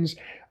Americans?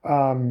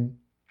 No,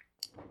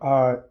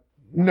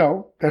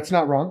 that's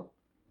not wrong.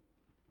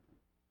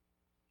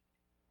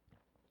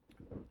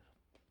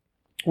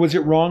 Was it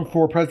wrong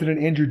for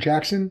President Andrew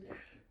Jackson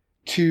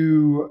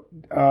to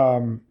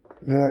the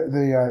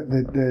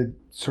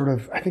sort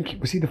of, I think,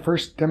 was he the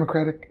first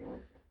Democratic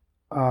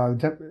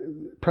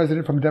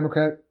president from the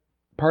Democrat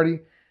Party?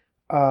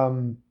 I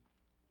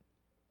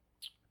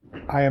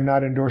am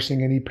not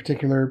endorsing any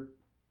particular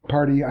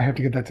party. I have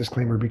to get that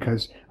disclaimer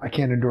because I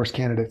can't endorse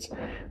candidates.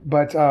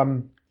 But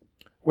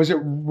was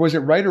it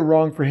right or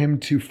wrong for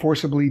him to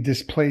forcibly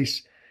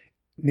displace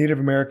Native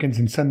Americans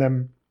and send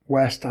them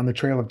west on the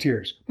Trail of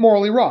Tears?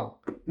 Morally wrong,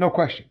 no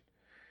question.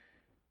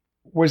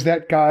 Was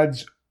that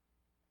God's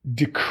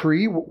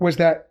decree? Was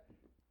that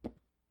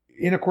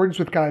in accordance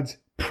with God's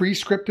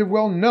prescriptive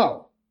will?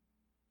 No,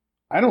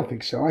 I don't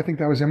think so. I think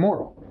that was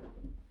immoral.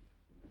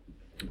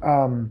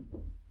 I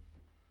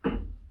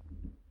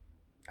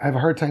have a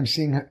hard time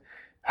seeing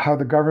how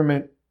the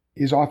government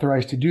is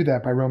authorized to do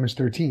that by Romans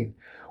 13.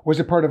 Was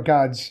it part of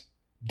God's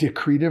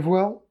decretive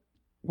will?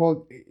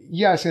 Well,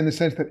 yes, in the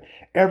sense that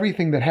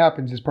everything that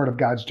happens is part of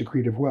God's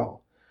decretive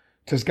will.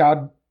 Does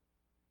God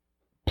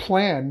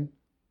plan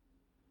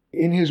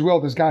in his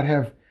will? Does God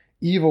have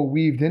evil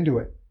weaved into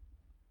it?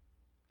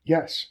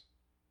 Yes,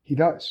 he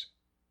does.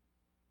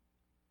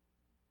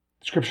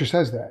 Scripture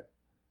says that.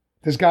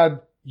 Does God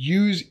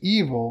use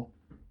evil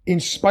in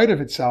spite of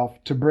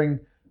itself to bring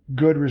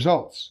good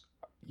results?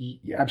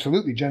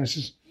 Absolutely.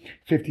 Genesis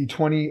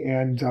 50:20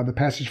 and the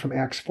passage from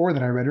Acts 4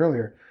 that I read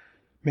earlier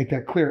make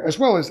that clear, as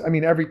well as, I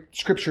mean, every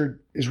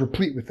scripture is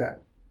replete with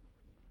that.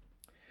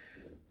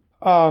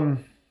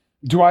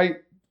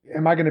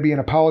 Am I going to be an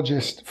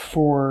apologist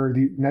for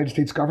the United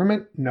States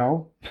government?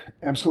 No,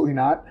 absolutely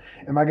not.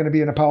 Am I going to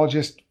be an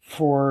apologist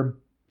for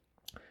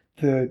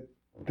the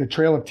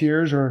Trail of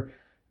Tears or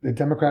the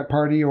Democrat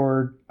Party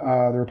or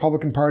the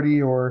Republican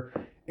Party or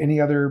any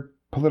other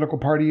political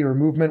party or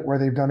movement where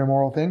they've done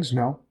immoral things?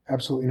 No,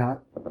 absolutely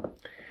not.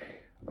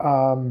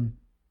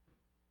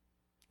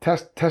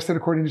 Tested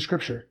according to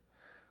Scripture.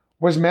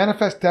 Was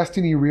manifest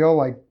destiny real?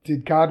 Like,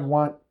 did God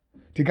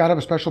have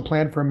a special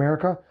plan for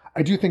America?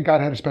 I do think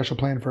God had a special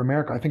plan for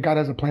America. I think God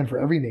has a plan for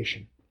every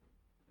nation.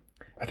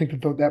 I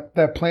think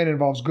that plan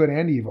involves good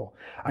and evil.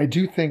 I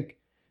do think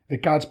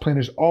that God's plan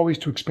is always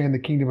to expand the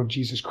kingdom of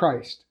Jesus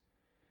Christ.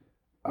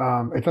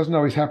 It doesn't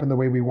always happen the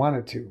way we want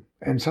it to.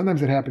 And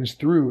sometimes it happens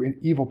through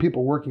evil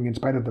people working in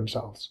spite of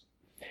themselves.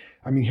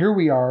 I mean, here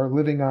we are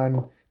living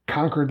on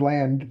conquered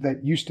land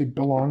that used to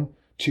belong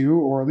to,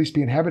 or at least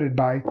be inhabited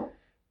by,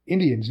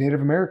 Indians,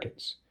 Native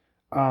Americans,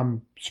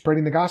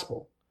 spreading the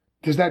gospel.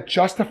 Does that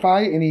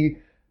justify any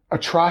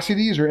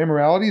atrocities or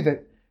immorality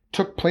that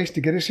took place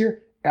to get us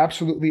here?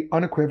 Absolutely,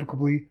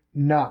 unequivocally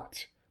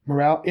not.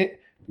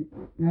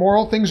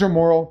 Moral things are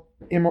moral,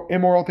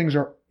 immoral things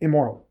are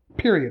immoral.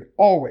 Period.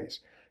 Always.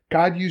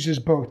 God uses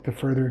both to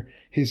further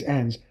his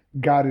ends.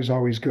 God is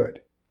always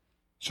good.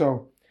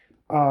 So,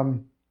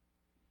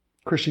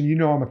 Christian, you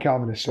know I'm a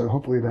Calvinist, so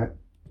hopefully that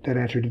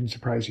answer didn't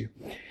surprise you.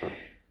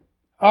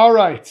 All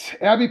right.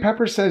 Abby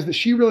Pepper says that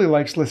she really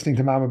likes listening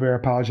to Mama Bear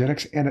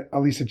Apologetics and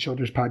Alisa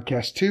Childers'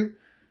 podcast too.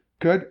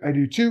 Good. I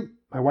do too.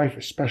 My wife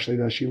especially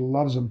does. She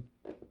loves them.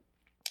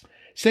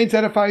 Saints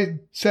Edified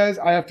says,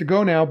 I have to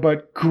go now,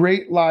 but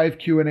great live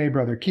Q&A,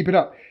 brother. Keep it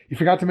up. You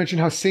forgot to mention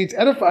how Saints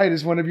Edified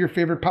is one of your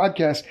favorite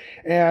podcasts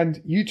and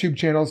YouTube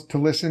channels to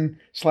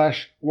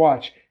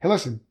listen/watch. Hey,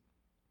 listen,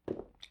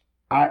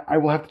 I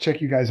will have to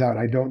check you guys out.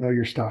 I don't know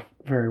your stuff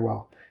very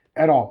well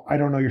at all. I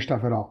don't know your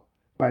stuff at all,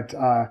 but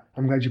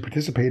I'm glad you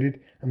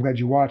participated. I'm glad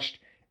you watched.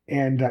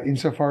 And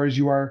insofar as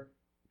you are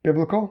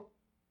biblical,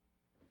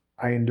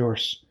 I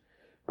endorse.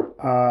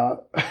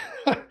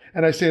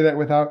 And I say that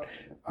without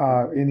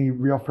any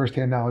real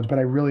firsthand knowledge, but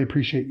I really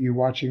appreciate you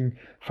watching,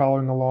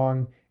 following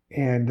along,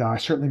 and I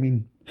certainly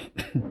mean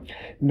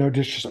no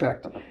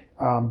disrespect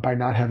by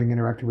not having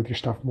interacted with your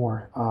stuff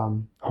more.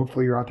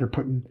 Hopefully you're out there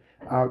putting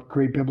out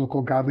great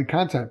biblical, godly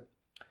content.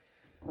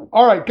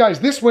 All right,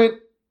 guys, this went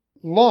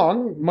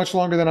long, much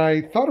longer than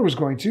I thought it was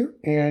going to.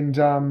 And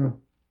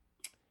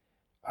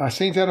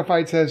Saints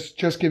Edified says,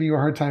 just giving you a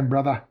hard time,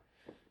 brother.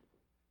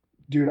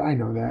 Dude, I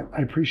know that.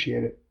 I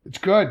appreciate it. It's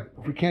good.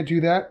 If we can't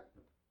do that,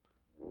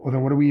 well,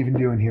 then what are we even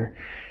doing here?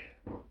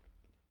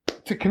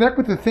 To connect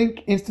with the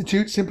Think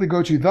Institute, simply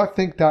go to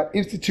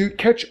thethink.institute.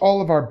 Catch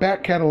all of our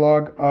back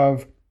catalog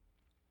of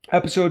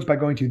episodes by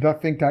going to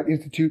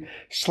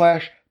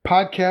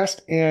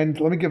thethink.institute/podcast. And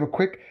let me give a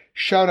quick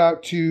shout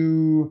out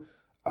to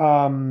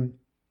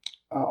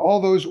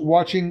all those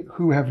watching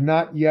who have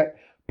not yet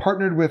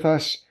partnered with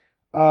us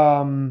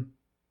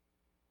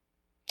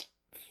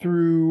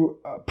through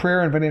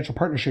prayer and financial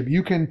partnership.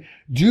 You can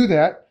do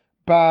that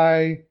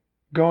by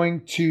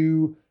going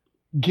to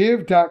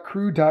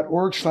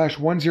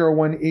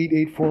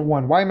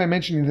give.cru.org/1018841. Why am I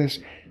mentioning this?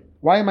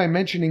 Why am I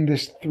mentioning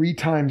this 3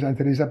 times on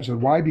today's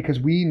episode? Why? Because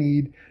we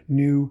need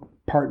new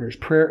partners,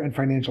 prayer and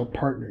financial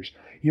partners.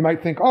 You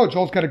might think, oh,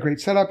 Joel's got a great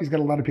setup. He's got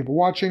a lot of people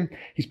watching.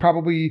 He's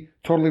probably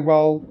totally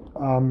well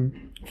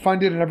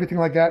funded and everything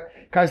like that.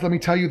 Guys, let me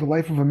tell you, the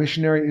life of a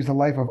missionary is the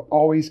life of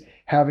always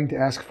having to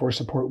ask for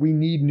support. We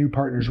need new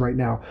partners right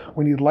now.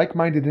 We need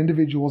like-minded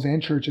individuals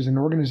and churches and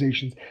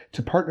organizations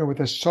to partner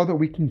with us so that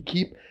we can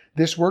keep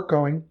this work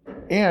going,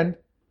 and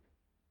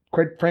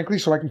quite frankly,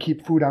 so I can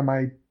keep food on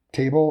my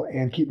table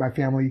and keep my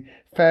family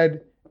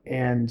fed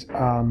and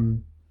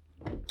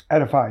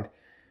edified.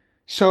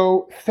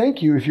 So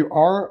thank you. If you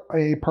are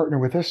a partner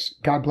with us,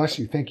 God bless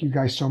you. Thank you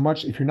guys so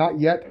much. If you're not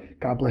yet,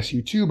 God bless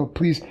you too. But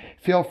please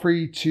feel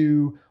free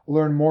to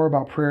learn more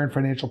about prayer and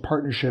financial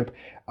partnership.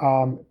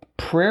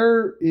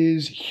 Prayer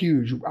is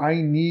huge.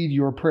 I need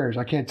your prayers.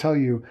 I can't tell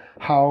you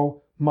how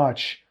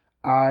much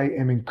I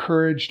am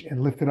encouraged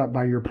and lifted up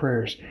by your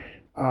prayers.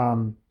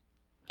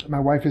 My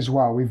wife as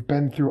well. We've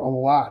been through a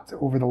lot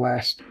over the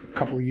last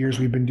couple of years.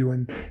 We've been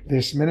doing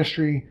this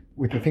ministry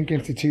with the Think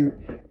Institute,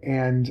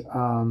 and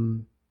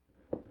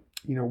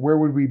where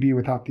would we be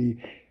without the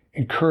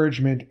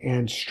encouragement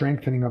and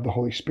strengthening of the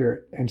Holy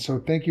Spirit? And so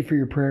thank you for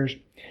your prayers.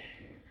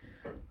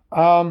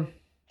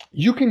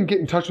 You can get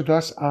in touch with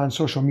us on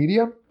social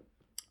media.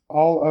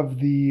 All of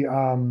the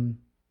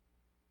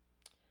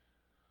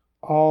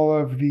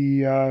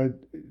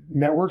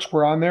networks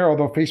were on there,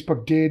 although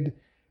Facebook did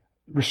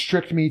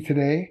restrict me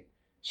today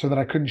so that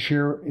I couldn't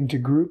share into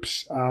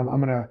groups. I'm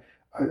going to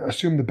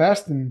assume the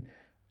best and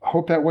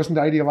hope that wasn't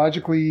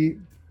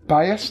ideologically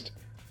biased,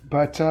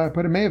 but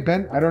it may have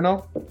been. I don't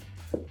know.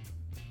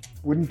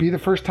 Wouldn't be the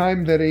first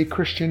time that a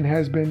Christian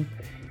has been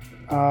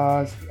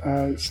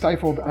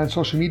stifled on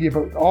social media,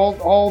 but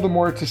all the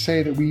more to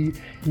say that we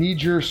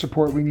need your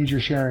support. We need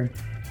your sharing.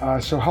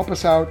 So help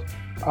us out.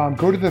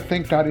 Go to the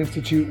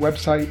think.institute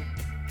website,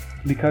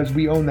 because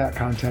we own that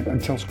content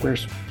until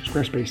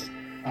Squarespace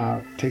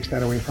takes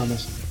that away from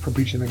us for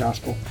preaching the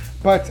gospel.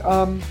 But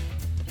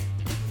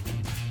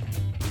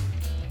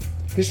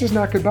this is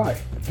not goodbye.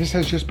 This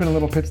has just been a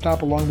little pit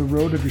stop along the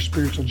road of your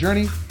spiritual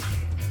journey.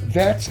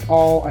 That's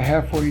all I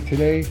have for you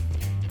today.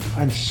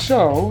 And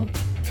so,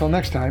 until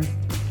next time,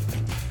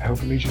 I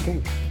hope it leads you to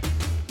think.